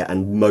seen it yet,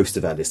 and most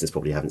of our listeners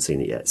probably haven't seen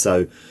it yet.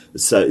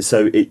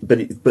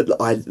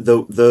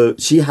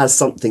 She has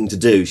something to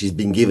do. She's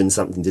been given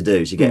something to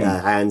do. She gets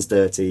her hands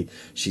dirty.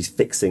 She's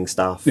fixing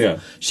stuff. Yeah.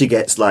 She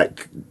gets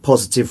like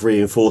positive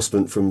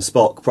reinforcement from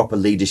Spock, proper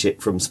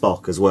leadership from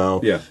Spock as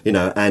well. Yeah.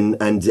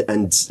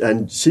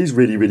 And she's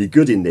really, really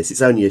good in this.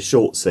 It's only a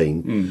short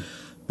scene,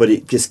 but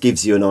it just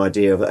gives you an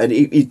idea of, and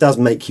it does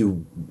make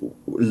you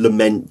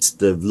lament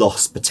the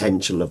lost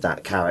potential of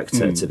that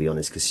character, to be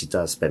honest, because she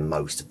does spend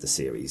most of the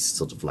series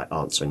sort of like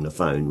answering the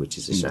phone, which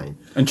is a shame.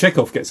 And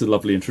Chekhov gets a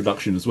lovely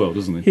introduction as well,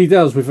 doesn't he? He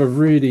does, with a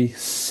really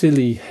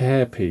silly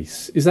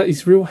hairpiece. Is that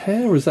his real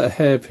hair, or is that a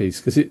hairpiece?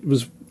 Because it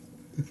was...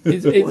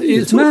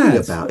 It's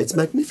mad. It's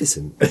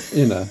magnificent. Because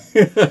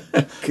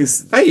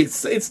hey,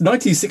 it's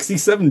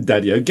 1967,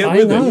 Daddy-o. Get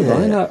with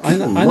it. I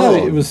know.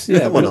 It was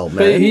come on, old man.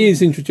 But he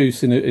is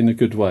introduced in a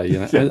good way.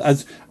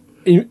 As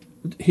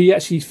he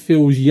actually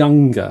feels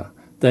younger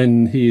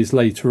than he is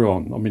later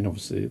on. I mean,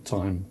 obviously,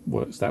 time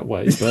works that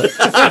way. But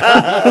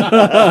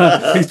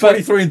he's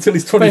 23 until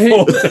he's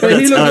 24.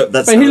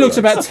 But he looks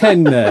about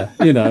 10 there.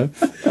 He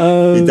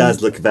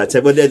does look about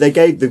 10. Well, they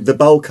gave the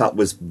bowl cut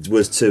was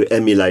to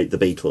emulate the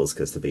Beatles,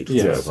 because the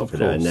Beatles were so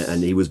popular,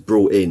 and he was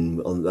brought in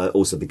on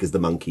also because the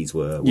Monkees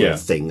were a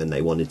thing, and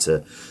they wanted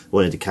to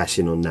cash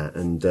in on that.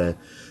 And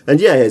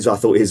I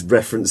thought his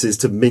references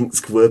to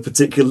Minsk were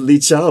particularly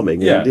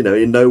charming. Yeah. And,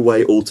 in no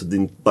way altered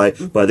by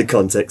the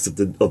context of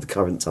the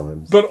current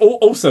times. But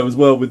also as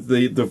well with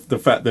the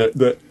fact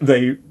that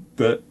they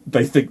that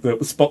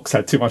Spock's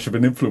had too much of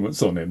an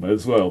influence on him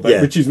as well.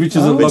 Yeah. Which is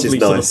a lovely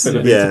sort of nice.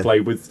 filler to play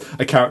with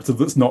a character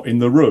that's not in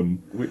the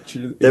room. Which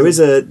there is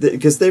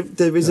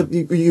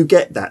you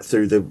get that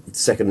through the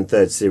second and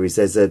third series.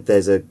 There's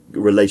a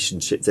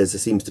relationship. There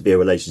seems to be a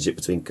relationship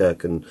between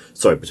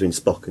between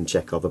Spock and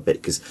Chekhov a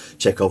bit, because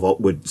Chekhov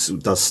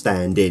does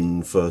stand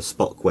in for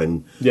Spock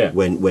when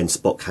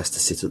Spock has to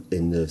sit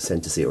in the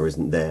centre seat or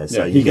isn't there.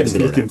 So he gets to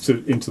look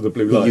into the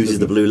blue light. He uses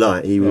the blue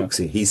light.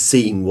 He's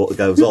seen what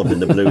goes on in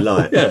the blue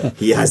light.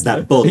 He has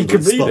that bond. He can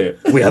with read Spock. it.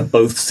 We have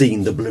both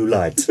seen the blue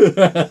light.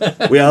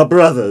 We are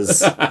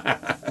brothers.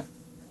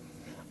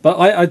 But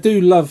I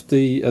do love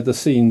the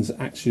scenes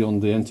actually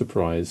on the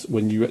Enterprise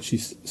when you actually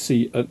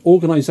see an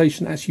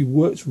organisation actually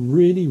works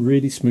really,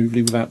 really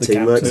smoothly without the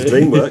teamwork, captain.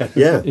 dreamwork,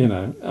 yeah. You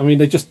know, I mean,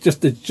 they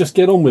just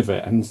get on with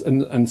it, and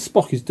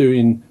Spock is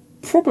doing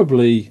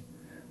probably,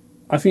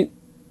 I think,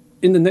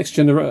 in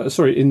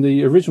the in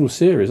the original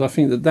series, I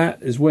think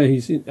that is where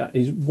he's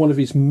one of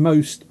his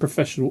most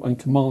professional and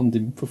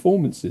commanding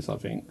performances. I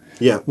think,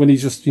 when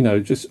he's just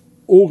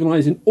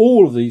organising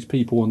all of these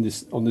people on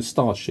this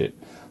starship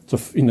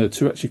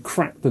to actually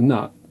crack the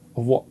nut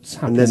of what's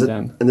happening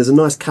down. And there's a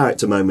nice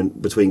character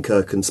moment between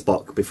Kirk and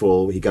Spock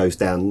before he goes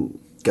down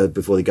to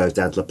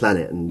the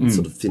planet and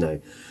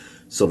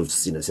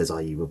says,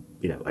 "Are you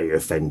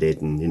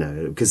offended?" And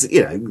because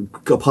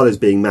Apollo's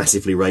being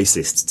massively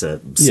racist to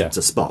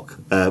Spock.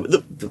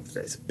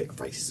 There's a bit of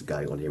racism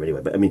going on here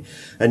anyway. But I mean,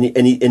 and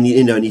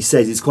he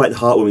says it's quite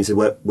heartwarming. He said,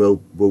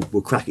 "We'll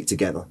crack it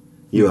together.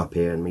 You up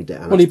here and me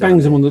down." Well, he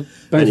bangs him on the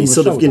and he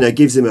sort shoulder. of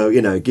gives him a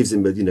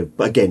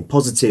again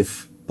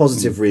positive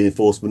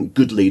reinforcement,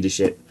 good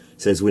leadership.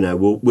 Says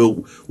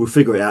we'll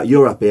figure it out.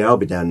 You're up here, I'll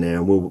be down there,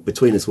 and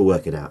between us we'll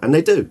work it out. And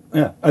they do.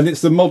 Yeah, and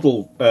it's the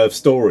model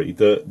story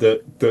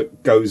that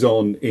goes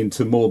on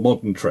into more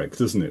modern Trek,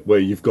 doesn't it? Where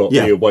you've got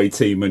the away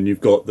team and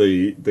you've got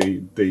the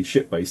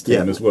ship-based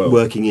team as well,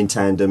 working in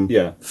tandem,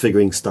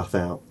 figuring stuff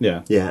out.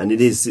 Yeah, and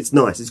it's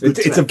nice. It's good.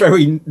 It's a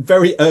very,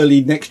 very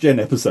early next gen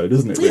episode,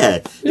 isn't it? Really?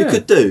 Yeah, you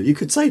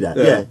could say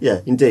that.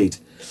 Yeah, indeed.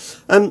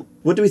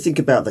 What do we think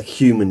about the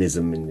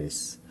humanism in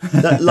this?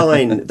 That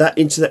line,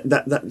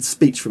 that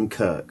speech from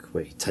Kirk,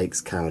 where he takes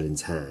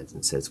Carolyn's hand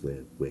and says,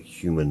 "We're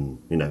human."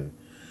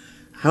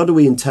 How do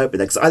we interpret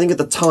that? Because I think at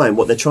the time,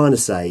 what they're trying to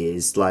say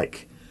is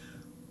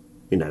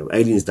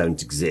aliens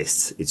don't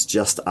exist. It's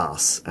just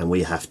us, and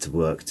we have to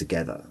work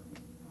together.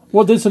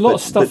 Well, there's a lot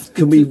of stuff. But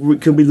can we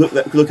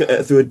look at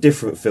it through a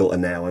different filter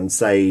now and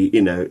say,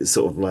 well,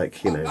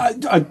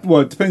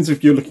 it depends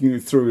if you're looking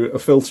through a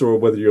filter or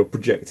whether you're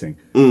projecting.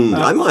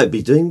 I might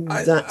be doing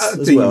that as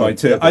well. You might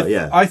too.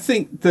 I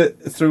think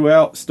that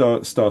throughout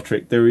Star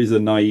Trek there is a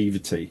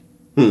naivety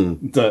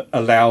that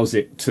allows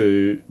it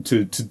to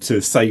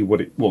say what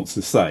it wants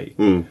to say,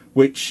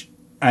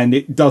 and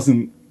it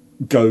doesn't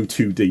go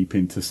too deep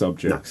into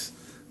subjects.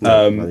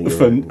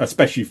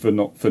 Especially for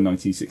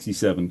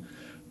 1967.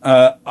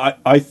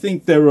 I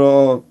think there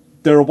are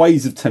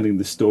ways of telling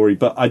the story,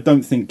 but I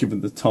don't think,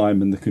 given the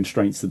time and the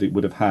constraints that it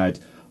would have had,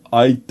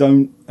 I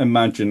don't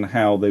imagine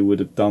how they would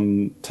have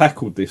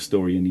tackled this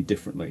story any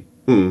differently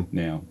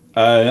now.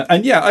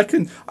 I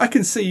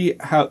can see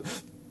how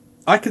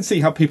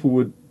people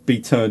would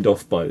be turned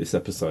off by this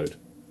episode,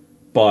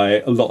 by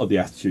a lot of the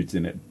attitudes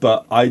in it,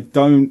 but I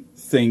don't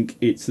think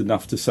it's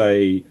enough to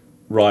say,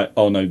 right,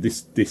 oh no,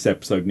 this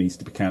episode needs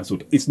to be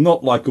cancelled. It's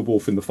not like a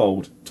Wolf in the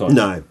Fold type.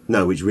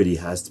 No, which really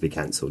has to be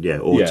cancelled,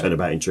 or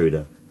Turnabout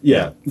Intruder.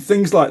 Yeah,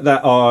 things like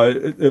that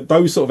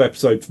those sort of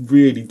episodes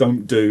really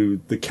don't do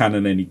the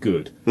canon any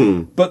good.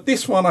 But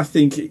this one, I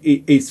think,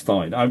 is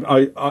fine.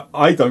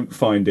 I don't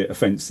find it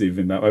offensive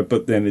in that way,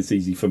 but then it's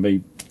easy for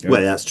me.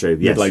 Well, that's true.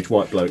 Yes. Middle-aged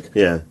white bloke.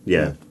 Yeah.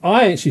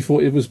 I actually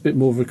thought it was a bit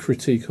more of a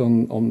critique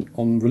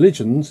on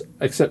religions,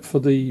 except for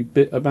the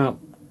bit about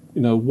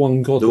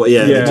one god,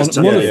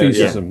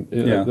 monotheism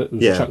that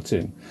was chucked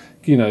in.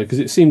 Because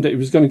it seemed that it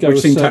was going to go a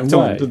certain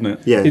way, didn't it?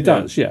 Yeah, it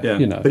does.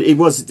 Yeah. But it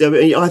was.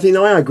 I think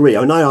I agree.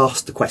 I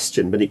asked the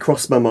question, but it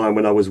crossed my mind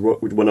when I was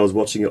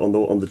watching it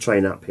on the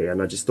train up here,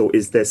 and I just thought,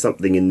 is there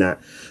something in that?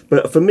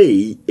 But for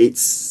me,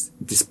 it's,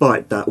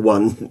 despite that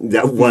one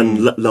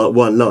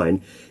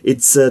line,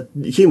 it's a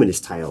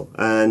humanist tale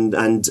and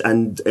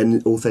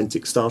an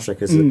authentic Star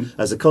Trek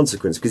as a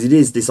consequence, because it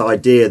is this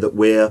idea that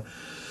we've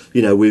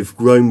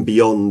grown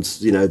beyond,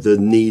 the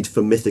need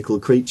for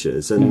mythical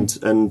creatures, and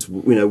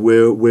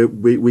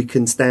we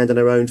can stand on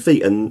our own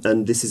feet,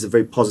 and this is a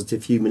very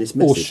positive humanist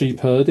message. Or sheep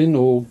herding,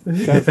 or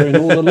gathering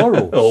all the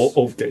laurels,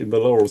 or getting the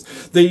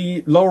laurels.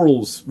 The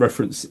laurels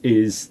reference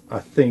is, I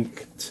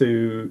think,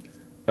 to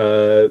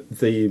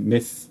the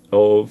myth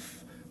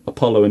of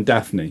Apollo and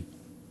Daphne,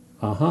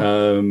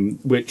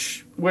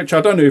 which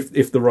I don't know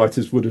if the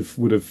writers would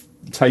have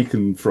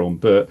taken from,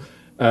 but.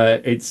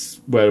 It's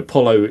where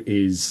Apollo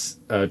is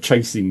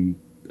chasing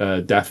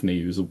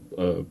Daphne, who's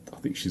I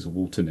think she's a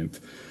water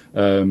nymph,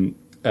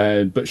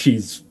 but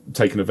she's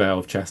taken a vow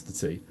of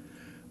chastity,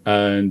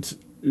 and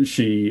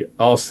she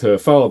asks her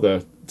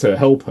father to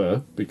help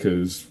her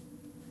because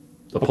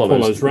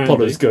Apollo's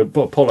Randy.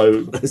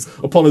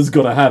 Apollo's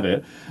got to have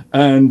it,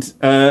 and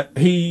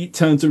he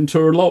turns her into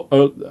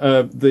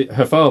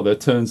her father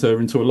turns her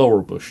into a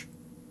laurel bush,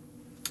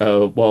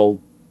 while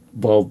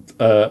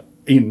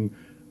in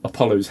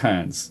Apollo's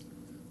hands.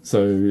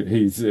 So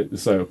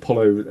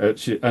Apollo,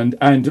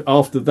 and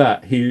after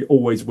that he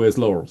always wears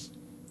laurels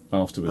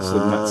afterwards,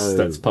 and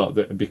that's part of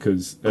it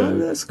because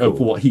that's cool. of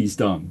what he's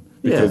done.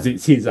 Because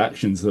it's his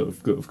actions that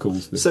have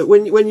caused this. So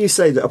when you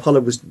say that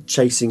Apollo was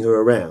chasing her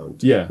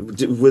around,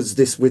 was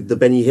this with the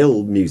Benny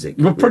Hill music?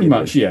 Well, pretty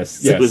much, yes.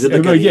 So was it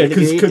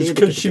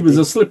because she was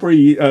a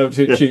slippery.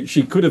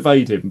 She could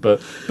evade him, but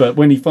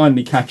when he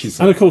finally catches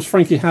her, and of course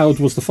Frankie Howard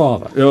was the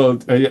father.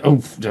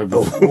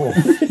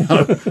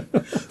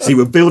 See,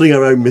 we're building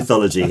our own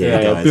mythology here,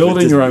 guys.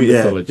 Building our own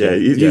mythology.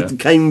 You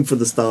came for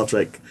the Star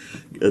Trek,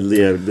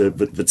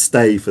 but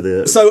stay for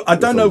the. So I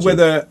don't know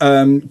whether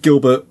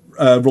Gilbert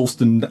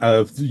Ralston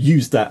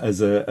used that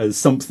as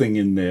something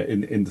in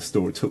the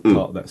story, took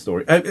part of that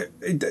story. I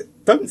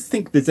don't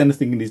think there's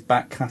anything in his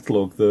back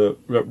catalogue that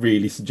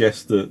really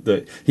suggests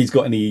that he's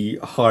got any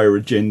higher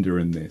agenda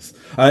in this.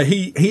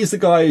 He is the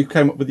guy who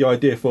came up with the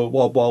idea for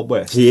Wild Wild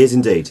West. He is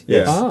indeed.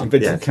 Yes.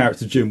 Invented the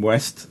character Jim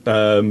West.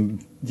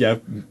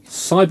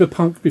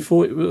 Cyberpunk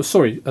before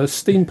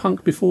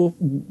steampunk before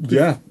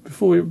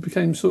it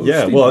became sort of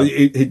steampunk. Well,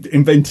 he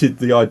invented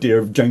the idea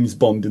of James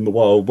Bond in the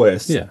Wild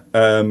West.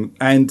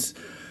 And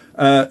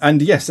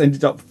yes,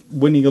 ended up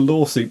winning a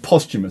lawsuit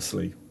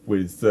posthumously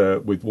with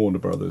Warner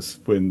Brothers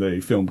when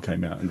the film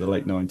came out in the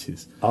late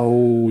 90s.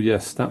 Oh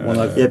yes, that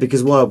one.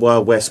 Because Wild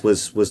Wild West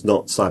was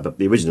not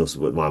the original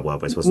Wild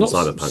Wild West wasn't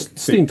cyberpunk,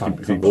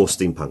 steampunk or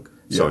steampunk.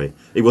 Sorry,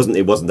 it wasn't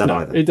that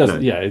either. It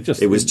doesn't. No.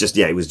 It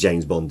was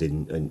James Bond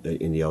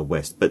in the Old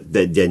West. But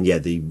then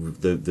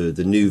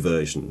the new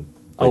version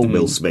with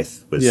Will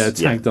Smith was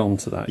tagged on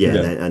to that.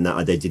 And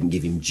they didn't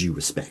give him due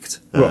respect.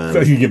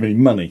 Well, you give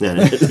him money.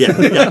 That's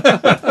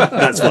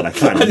what I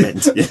kind of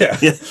meant. And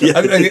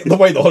the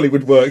way that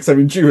Hollywood works, I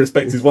mean, due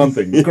respect is one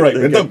thing. Great,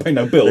 they don't pay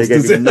no bills. They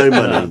gave him no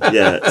money.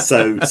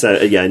 So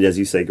and as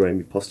you say,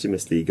 Graham,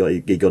 posthumously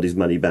he got his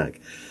money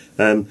back.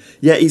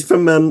 He's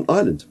from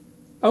Ireland.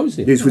 Oh, is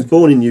he? He was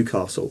born in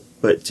Newcastle,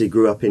 but he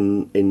grew up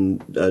in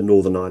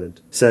Northern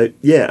Ireland. So,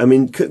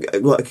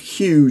 like a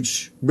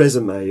huge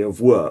resume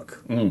of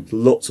work,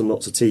 lots and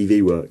lots of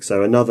TV work.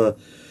 So another,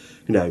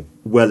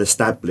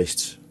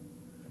 well-established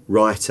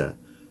writer.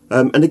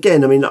 And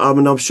again,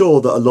 I'm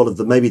sure that a lot of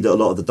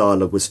the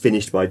dialogue was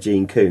finished by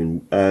Gene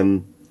Coon,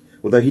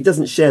 although he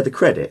doesn't share the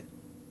credit.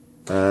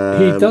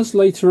 He does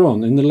later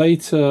on in the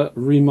later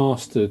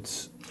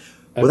remastered.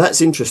 Well,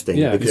 that's interesting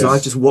because I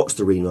yes. just watched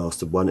the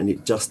remastered one and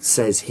it just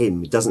says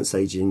him. It doesn't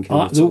say Gene Coon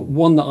at The all.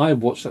 one that I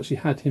watched actually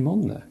had him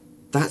on there.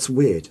 That's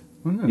weird.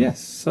 Yes,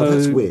 so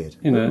that's weird.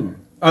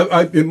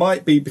 It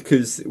might be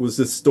because it was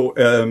a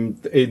story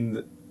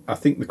in. I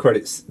think the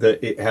credits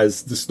that it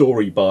has the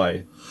story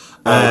by.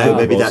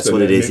 Maybe that's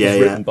what it is.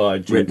 Written by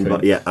Gene Coon.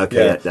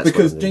 That's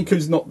because Gene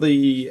Coon's not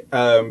the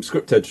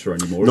script editor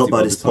anymore. Not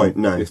by this point.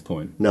 No, at this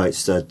point. No,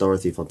 it's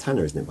Dorothy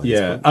Fontana, isn't it? By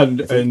this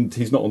point? And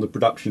he's not on the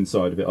production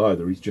side of it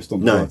either. He's just on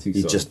the writing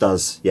side. He just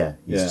does. Yeah,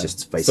 he's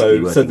just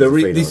basically working. So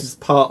this is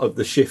part of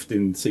the shift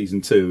in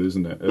season 2,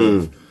 isn't it?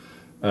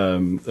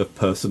 Of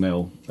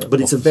personnel, but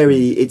it's it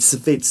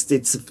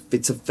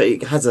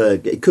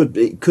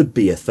could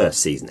be a first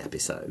season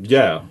episode.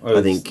 Yeah,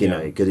 I think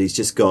because it's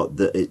just got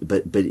but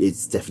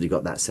it's definitely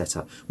got that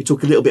setup. We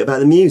talk a little bit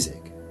about the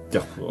music.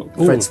 Yeah,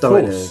 Fred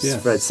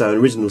Steiner's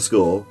original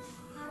score,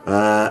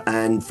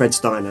 and Fred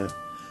Steiner.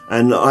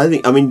 And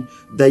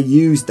they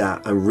used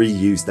that and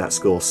reused that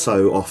score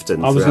so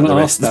often. I was going to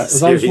ask that.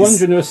 I was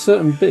wondering, there are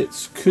certain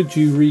bits, could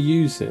you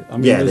reuse it?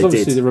 There's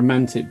obviously the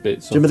romantic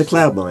bits. Do you remember the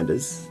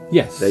Cloudminders?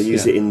 Yes. They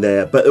use it in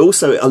there. But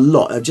also a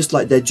lot, just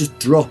like they just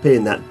drop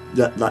in that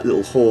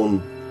little horn,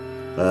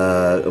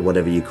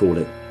 whatever you call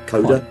it,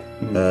 coda,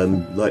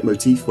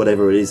 leitmotif,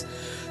 whatever it is.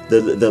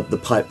 The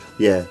pipe,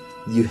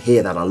 you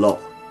hear that a lot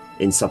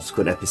in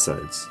subsequent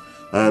episodes.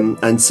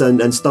 And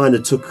Steiner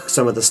took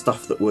some of the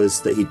stuff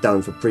that he'd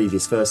done for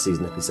previous first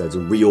season episodes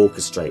and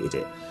reorchestrated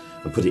it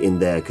and put it in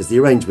there because the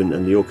arrangement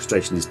and the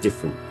orchestration is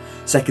different.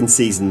 Second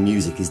season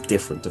music is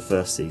different to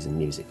first season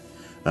music.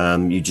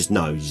 You just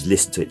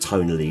listen to it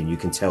tonally and you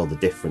can tell the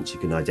difference. You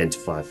can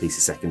identify a piece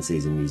of second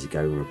season music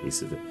over a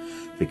piece of it,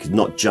 because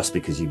not just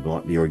because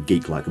you're a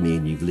geek like me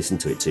and you've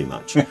listened to it too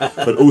much,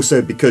 but also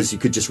because you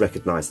could just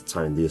recognise the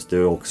tone.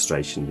 The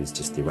orchestration is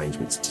just, the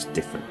arrangement's just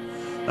different.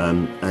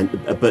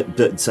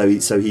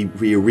 So he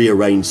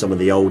rearranged some of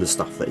the older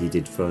stuff that he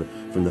did from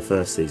the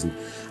first season,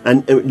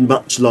 and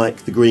much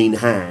like the Green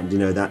Hand,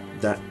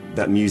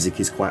 that music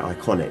is quite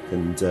iconic,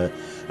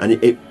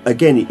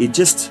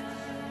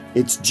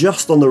 it's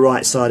just on the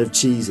right side of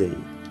cheesy,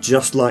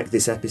 just like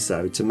this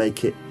episode, to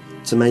make it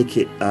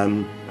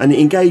and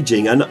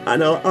engaging. And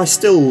I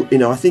still,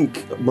 I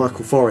think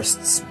Michael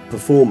Forrest's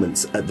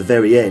performance at the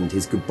very end,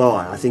 his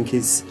goodbye, I think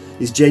is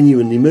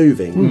genuinely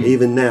moving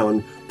even now,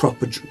 and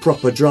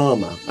proper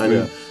drama,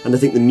 and I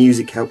think the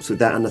music helps with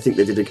that, and I think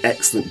they did an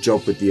excellent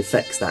job with the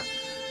effects. That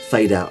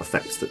fade out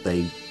effect that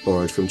they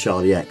borrowed from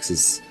Charlie X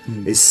is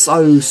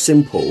so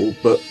simple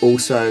but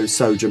also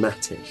so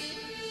dramatic.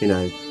 You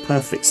know,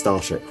 perfect Star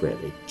Trek,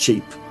 really.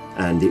 Cheap,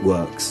 and it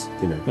works.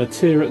 You know, A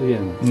tear at the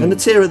end. and a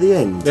tear at the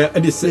end. Yeah,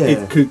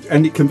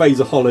 and it conveys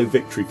a hollow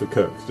victory for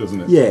Kirk, doesn't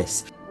it?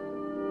 Yes.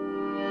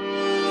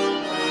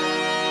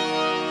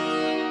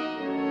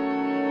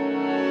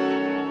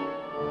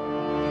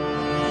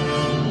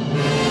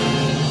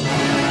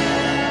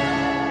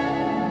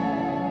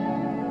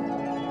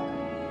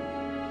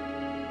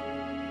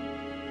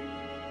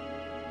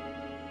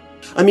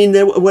 I mean,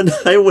 when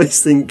I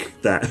always think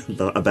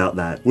about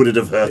that, would it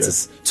have hurt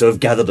us to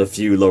have gathered a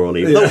few laurel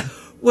leaves? Yeah.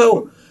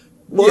 Well,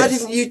 why Yes.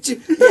 didn't you do...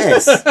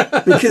 Yes,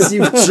 because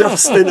you've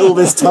just spent all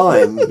this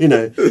time, you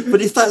know.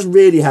 But if that's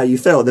really how you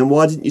felt, then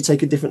why didn't you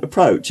take a different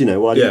approach, you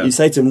know? Why didn't you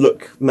say to him,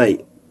 look,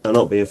 mate, I'm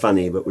not being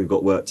funny, but we've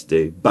got work to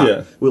do.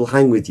 But we'll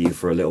hang with you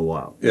for a little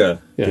while. Yeah.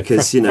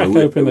 Because, you know,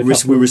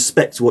 we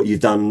respect what you've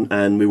done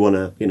and we want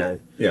to, you know...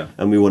 Yeah.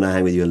 And we want to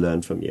hang with you and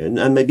learn from you.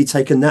 And maybe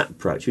taken that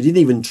approach. We didn't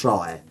even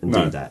try and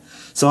do that.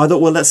 So I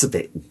thought, well, that's a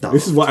bit dumb.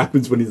 This is what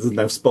happens when he doesn't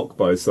have Spock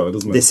by his side,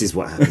 doesn't it? This is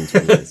what happens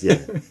when he does,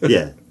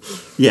 yeah.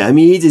 Yeah, I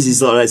mean, he does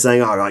his like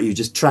saying, all right, you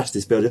just trashed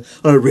this building.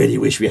 I really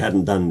wish we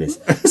hadn't done this.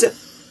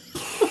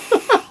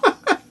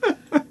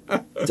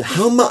 So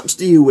how much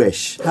do you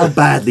wish? How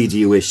badly do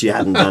you wish you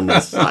hadn't done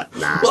this? Like,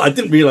 nah. Well, I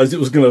didn't realise it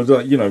was going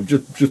to, you know,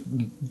 just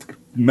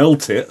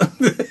melt it.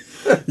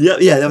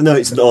 Yeah, no,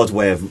 it's an odd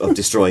way of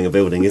destroying a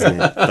building, isn't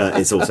it? But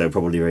it's also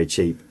probably very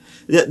cheap.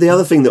 The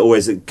other thing that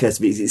always occurs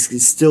to me is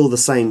it's still the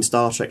same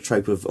Star Trek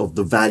trope of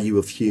the value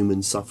of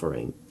human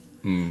suffering.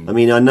 I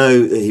mean, I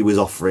know he was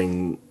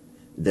offering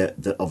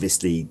that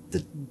obviously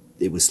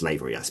it was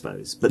slavery, I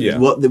suppose. But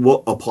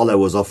what Apollo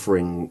was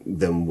offering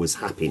them was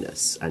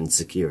happiness and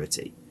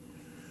security.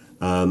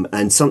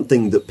 And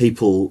something that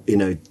people, you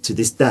know, to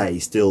this day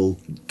still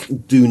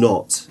do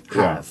not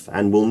have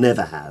and will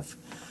never have.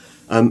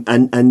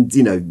 And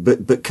you know,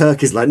 but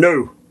Kirk is like,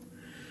 no,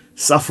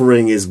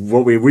 suffering is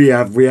what we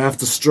have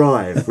to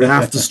strive. We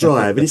have to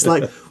strive. And it's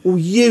like, well,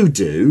 you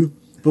do,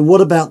 but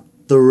what about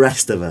the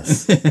rest of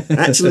us?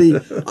 Actually,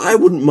 I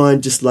wouldn't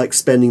mind just like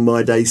spending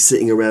my days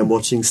sitting around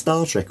watching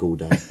Star Trek all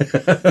day.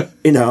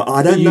 You know,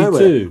 I don't know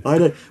it. I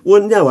don't.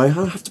 Well, no, I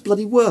have to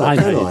bloody work,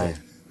 don't I?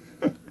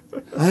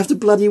 I have to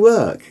bloody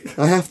work.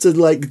 I have to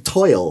like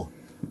toil.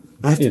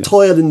 I have to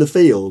toil in the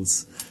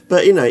fields.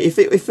 But, you know, if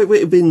it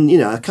would have been, you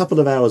know, a couple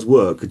of hours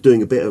work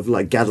doing a bit of,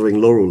 like,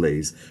 gathering laurel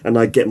leaves and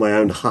I'd get my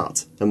own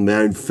hut and my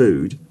own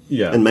food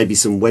and maybe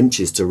some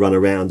wenches to run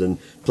around and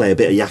play a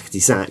bit of yakety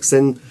sax,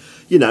 then,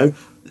 you know,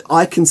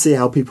 I can see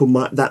how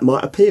that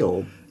might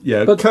appeal.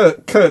 Yeah, but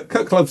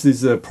Kirk loves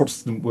his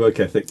Protestant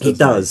work ethic. He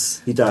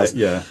does.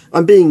 Yeah.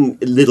 I'm being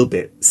a little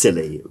bit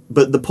silly,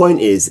 but the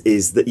point is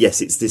that, yes,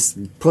 it's this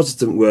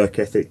Protestant work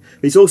ethic.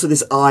 But it's also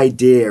this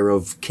idea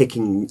of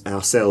kicking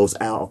ourselves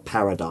out of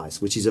paradise,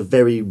 which is a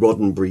very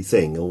Roddenberry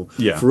thing.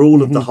 For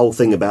all of the whole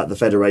thing about the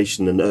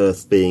Federation and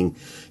Earth being,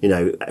 you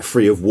know,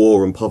 free of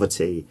war and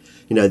poverty,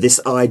 you know, this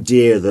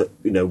idea that,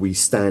 you know, we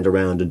stand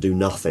around and do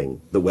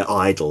nothing, that we're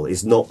idle,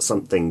 is not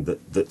something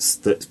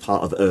that's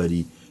part of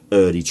early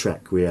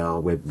Trek.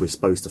 We're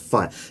supposed to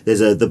fight. There's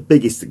the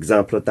biggest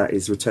example of that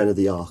is Return of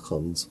the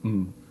Archons,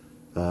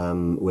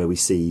 where we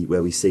see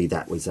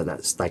that was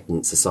that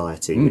stagnant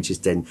society, which is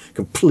then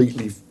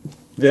completely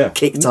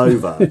kicked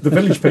over. The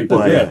village people.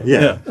 No,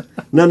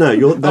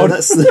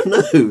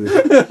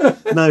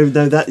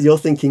 that you're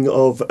thinking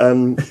of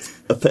a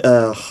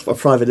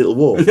Private Little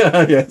War.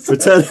 Yes.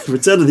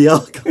 Return of the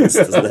Archons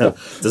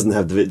doesn't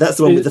have the. That's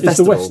the one with the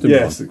festival. The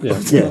Western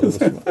one.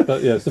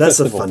 That's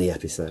a funny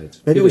episode.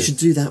 Maybe we should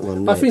do that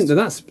one next. I think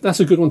that's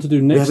a good one to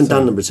do next. We haven't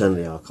done time. Return of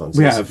the Archons.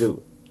 We have.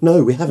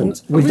 No, we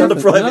haven't. We We've done a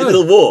haven't, Private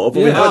Little War,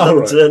 but we haven't done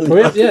Return of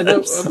the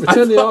Archons.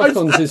 Return of the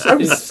Archons is... I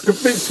was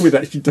convinced we'd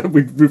actually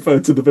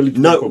referred to the village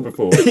people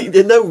before.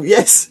 No,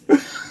 yes.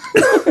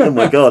 Oh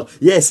my God,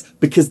 yes,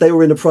 because they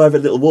were in a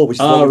Private Little War, which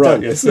is what we've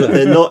done. Yes.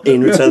 They're not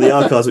in Return of the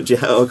Archons, which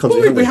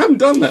we haven't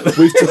done that.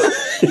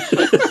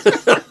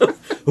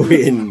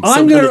 We're in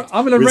I'm gonna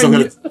some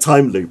kind of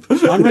time loop.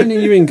 I'm reining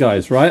you in,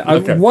 guys, right?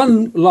 Okay.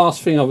 One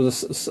last thing I would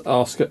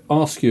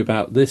ask you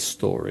about this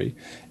story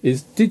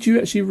is, did you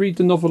actually read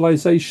the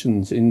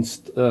novelizations in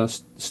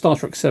Star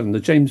Trek 7, the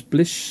James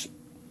Blish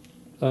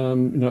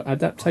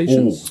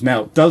adaptations?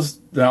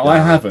 I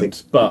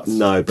haven't, but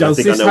I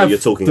think I know what you're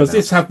talking about. Does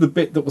this have the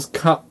bit that was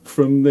cut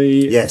from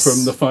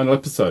the final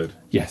episode?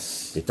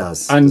 Yes, it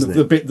does. And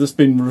the bit that's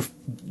been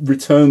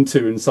returned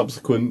to in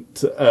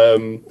subsequent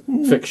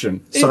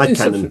fiction. Side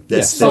canon.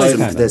 There's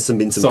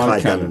been some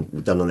side canon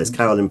done on this.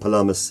 Carolyn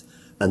Palamas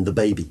and the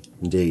baby,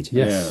 indeed.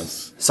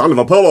 Yes. Son of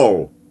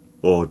Apollo!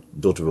 Or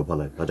daughter of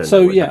Apollo. I don't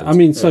know.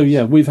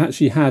 We've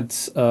actually had...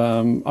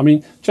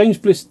 James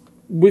Bliss,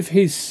 with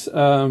his...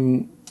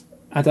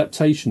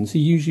 adaptations, he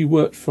usually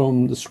worked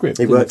from the script.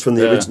 He worked from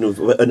the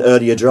original, an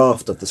earlier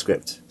draft of the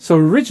script. So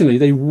originally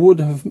they would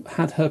have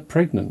had her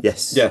pregnant.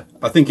 Yes. Yeah,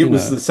 I think it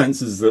was the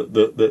censors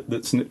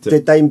that snipped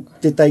it.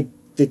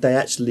 Did they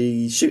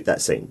actually shoot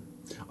that scene?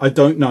 I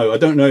don't know. I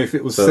don't know if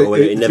it was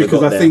it never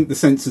because got I think the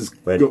censors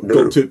When-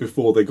 got to it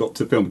before they got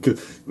to film.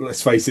 Because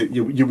let's face it,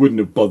 you wouldn't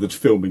have bothered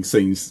filming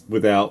scenes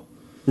without.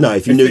 No,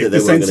 if you knew that they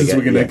the weren't censors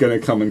were going going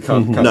to come and cut.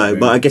 No, it.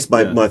 but I guess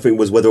my Yeah. thing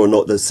was whether or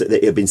not that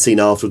it had been seen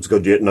afterwards.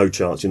 Because you had no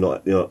chance.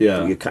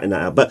 You're cutting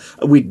that out. But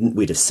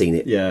we'd have seen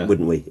it,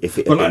 wouldn't we? If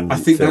it had But been I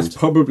think filmed. that's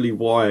probably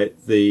why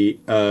the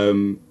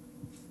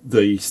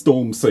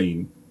storm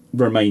scene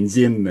remains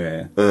in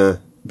there.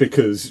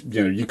 Because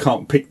you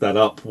can't pick that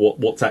up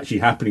what's actually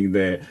happening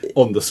there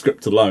on the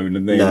script alone,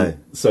 and then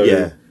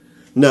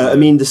I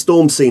mean the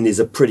storm scene is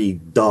a pretty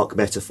dark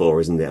metaphor,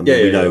 isn't it? I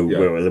mean, we know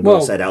we'll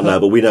Well, say it out now,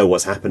 but we know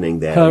what's happening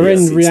there. Her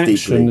It's end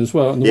reaction deeply- as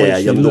well, and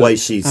the way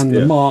she's and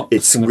the marks,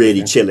 it's and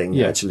really everything. chilling.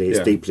 Yeah. Actually, it's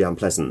Yeah. deeply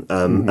unpleasant,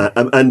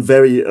 and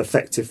very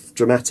effective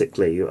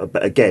dramatically.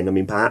 But again, I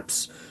mean,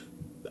 perhaps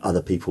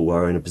other people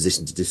were in a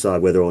position to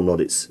decide whether or not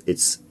it's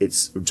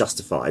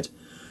justified.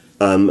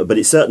 But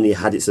it certainly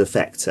had its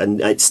effect, and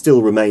it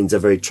still remains a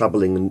very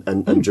troubling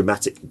and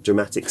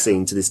dramatic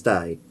scene to this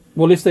day.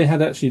 Well, if they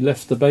had actually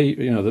left the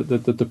baby,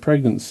 the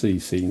pregnancy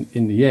scene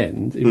in the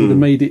end, it would have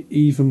made it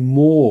even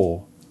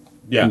more,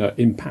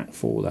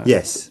 impactful. That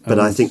Yes, but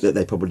I think that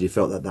they probably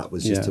felt that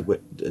was just Yeah.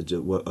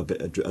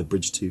 a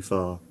bridge too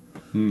far.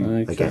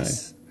 Okay. I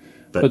guess,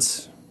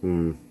 But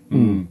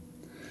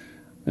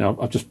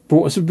I've just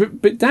brought us a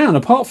bit down.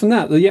 Apart from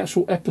that, the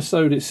actual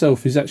episode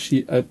itself is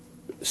actually a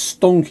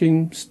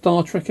stonking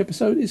Star Trek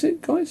episode. Is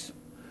it, guys?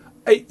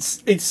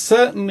 It's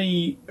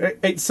certainly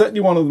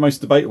one of the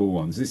most debatable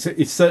ones.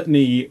 It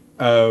certainly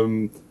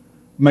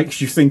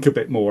makes you think a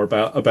bit more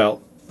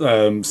about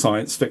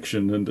science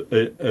fiction and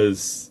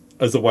as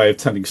a way of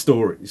telling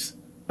stories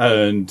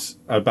and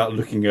about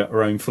looking at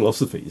our own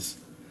philosophies.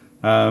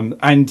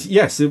 And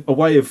yes, a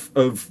way of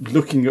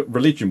looking at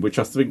religion, which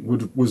I think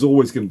was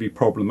always going to be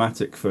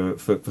problematic for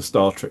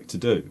Star Trek to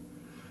do.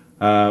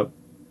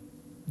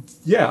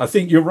 I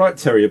think you're right,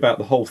 Terry, about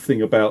the whole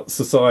thing about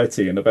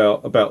society and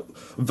about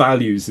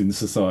values in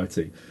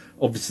society.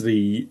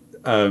 Obviously,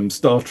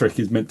 Star Trek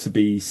is meant to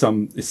be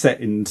set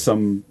in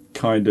some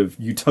kind of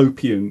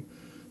utopian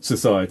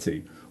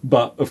society,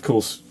 but of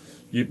course,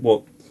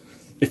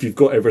 if you've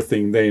got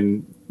everything,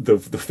 then the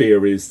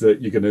fear is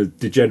that you're going to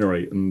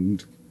degenerate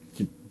and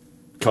you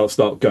can't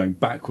start going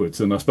backwards.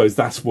 And I suppose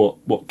that's what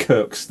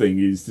Kirk's thing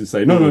is, to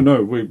say,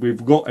 no,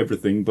 we've got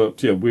everything,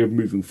 but we're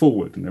moving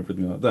forward and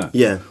everything like that.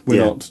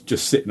 We're not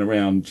just sitting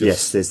around.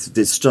 There's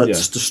the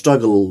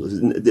struggle.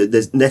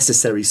 There's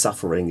necessary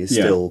suffering is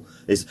still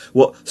is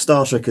what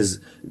Star Trek is.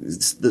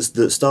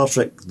 The Star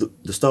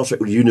Trek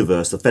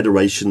universe, the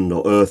Federation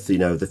or Earth,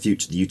 the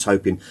future, the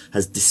utopian,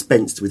 has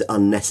dispensed with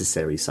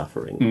unnecessary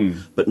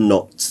suffering, but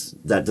not.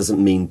 That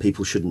doesn't mean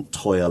people shouldn't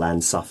toil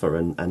and suffer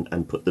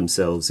and put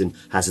themselves in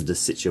hazardous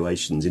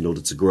situations in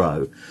order to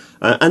grow.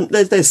 And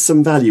there's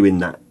some value in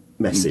that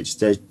message.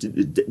 There's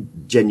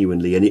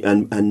genuinely,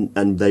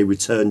 and they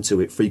return to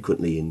it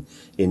frequently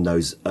in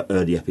those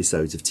early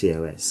episodes of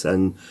TOS.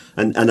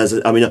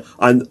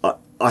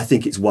 I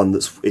think it's one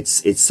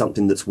it's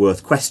something that's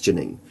worth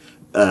questioning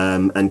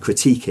and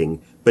critiquing,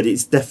 but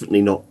it's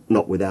definitely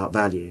not without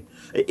value.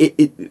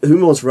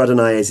 Humans for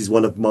Adonais is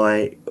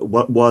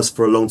was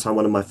for a long time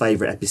one of my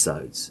favourite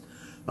episodes.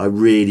 I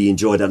really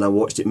enjoyed it, and I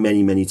watched it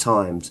many, many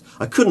times.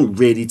 I couldn't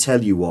really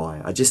tell you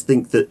why. I just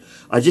think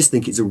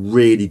it's a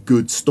really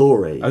good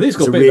story. I think it's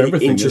got a a bit of really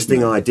everything, interesting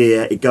isn't it?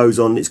 idea. It goes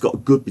on. It's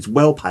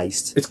well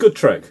paced. It's good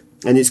Trek.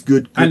 And it's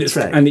good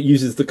Trek. And it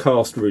uses the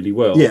cast really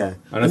well. Yeah.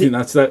 And I think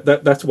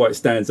that's why it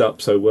stands up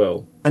so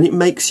well. And it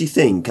makes you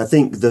think. I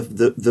think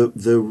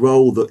the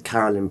role that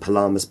Carolyn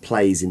Palamas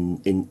plays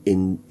in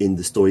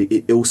the story,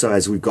 it also,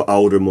 as we've got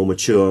older and more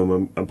mature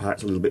and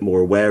perhaps a little bit more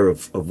aware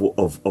of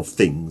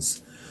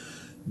things,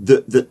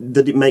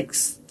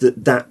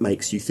 that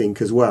makes you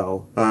think as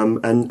well.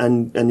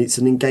 And it's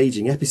an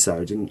engaging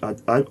episode. And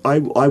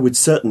I would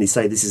certainly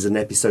say this is an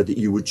episode that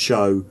you would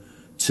show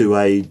to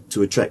a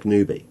Trek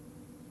newbie,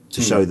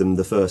 to show them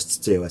the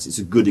first TOS. It's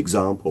a good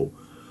example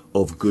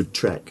of good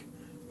Trek.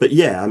 But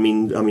yeah, I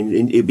mean,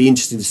 it'd be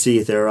interesting to see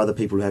if there are other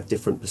people who have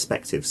different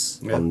perspectives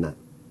on that.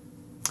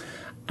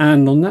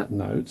 And on that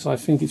note, I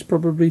think it's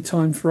probably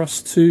time for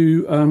us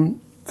to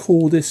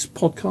call this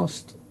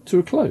podcast to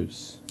a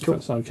close. Cool.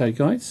 If that's okay,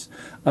 guys.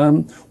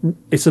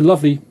 It's a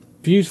lovely,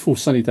 beautiful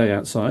sunny day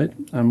outside,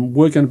 and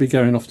we're going to be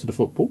going off to the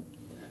football,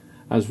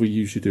 as we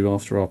usually do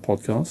after our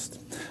podcast.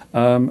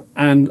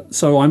 And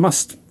so I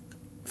must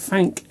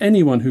thank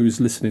anyone who is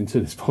listening to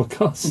this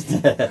podcast.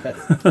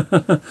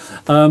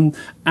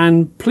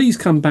 And please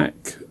come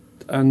back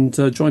and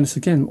join us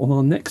again on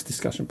our next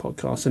discussion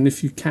podcast. And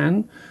if you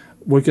can,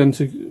 we're going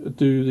to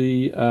do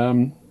the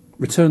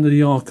Return of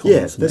the Archons.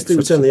 Yeah, let's do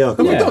Return of the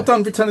Archons. Have we not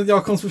done Return of the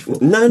Archons before?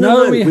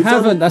 No, we We've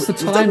haven't. done- That's the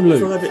we've time done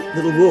loop. Private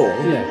Little War,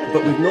 Yeah.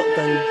 but we've not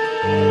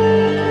done...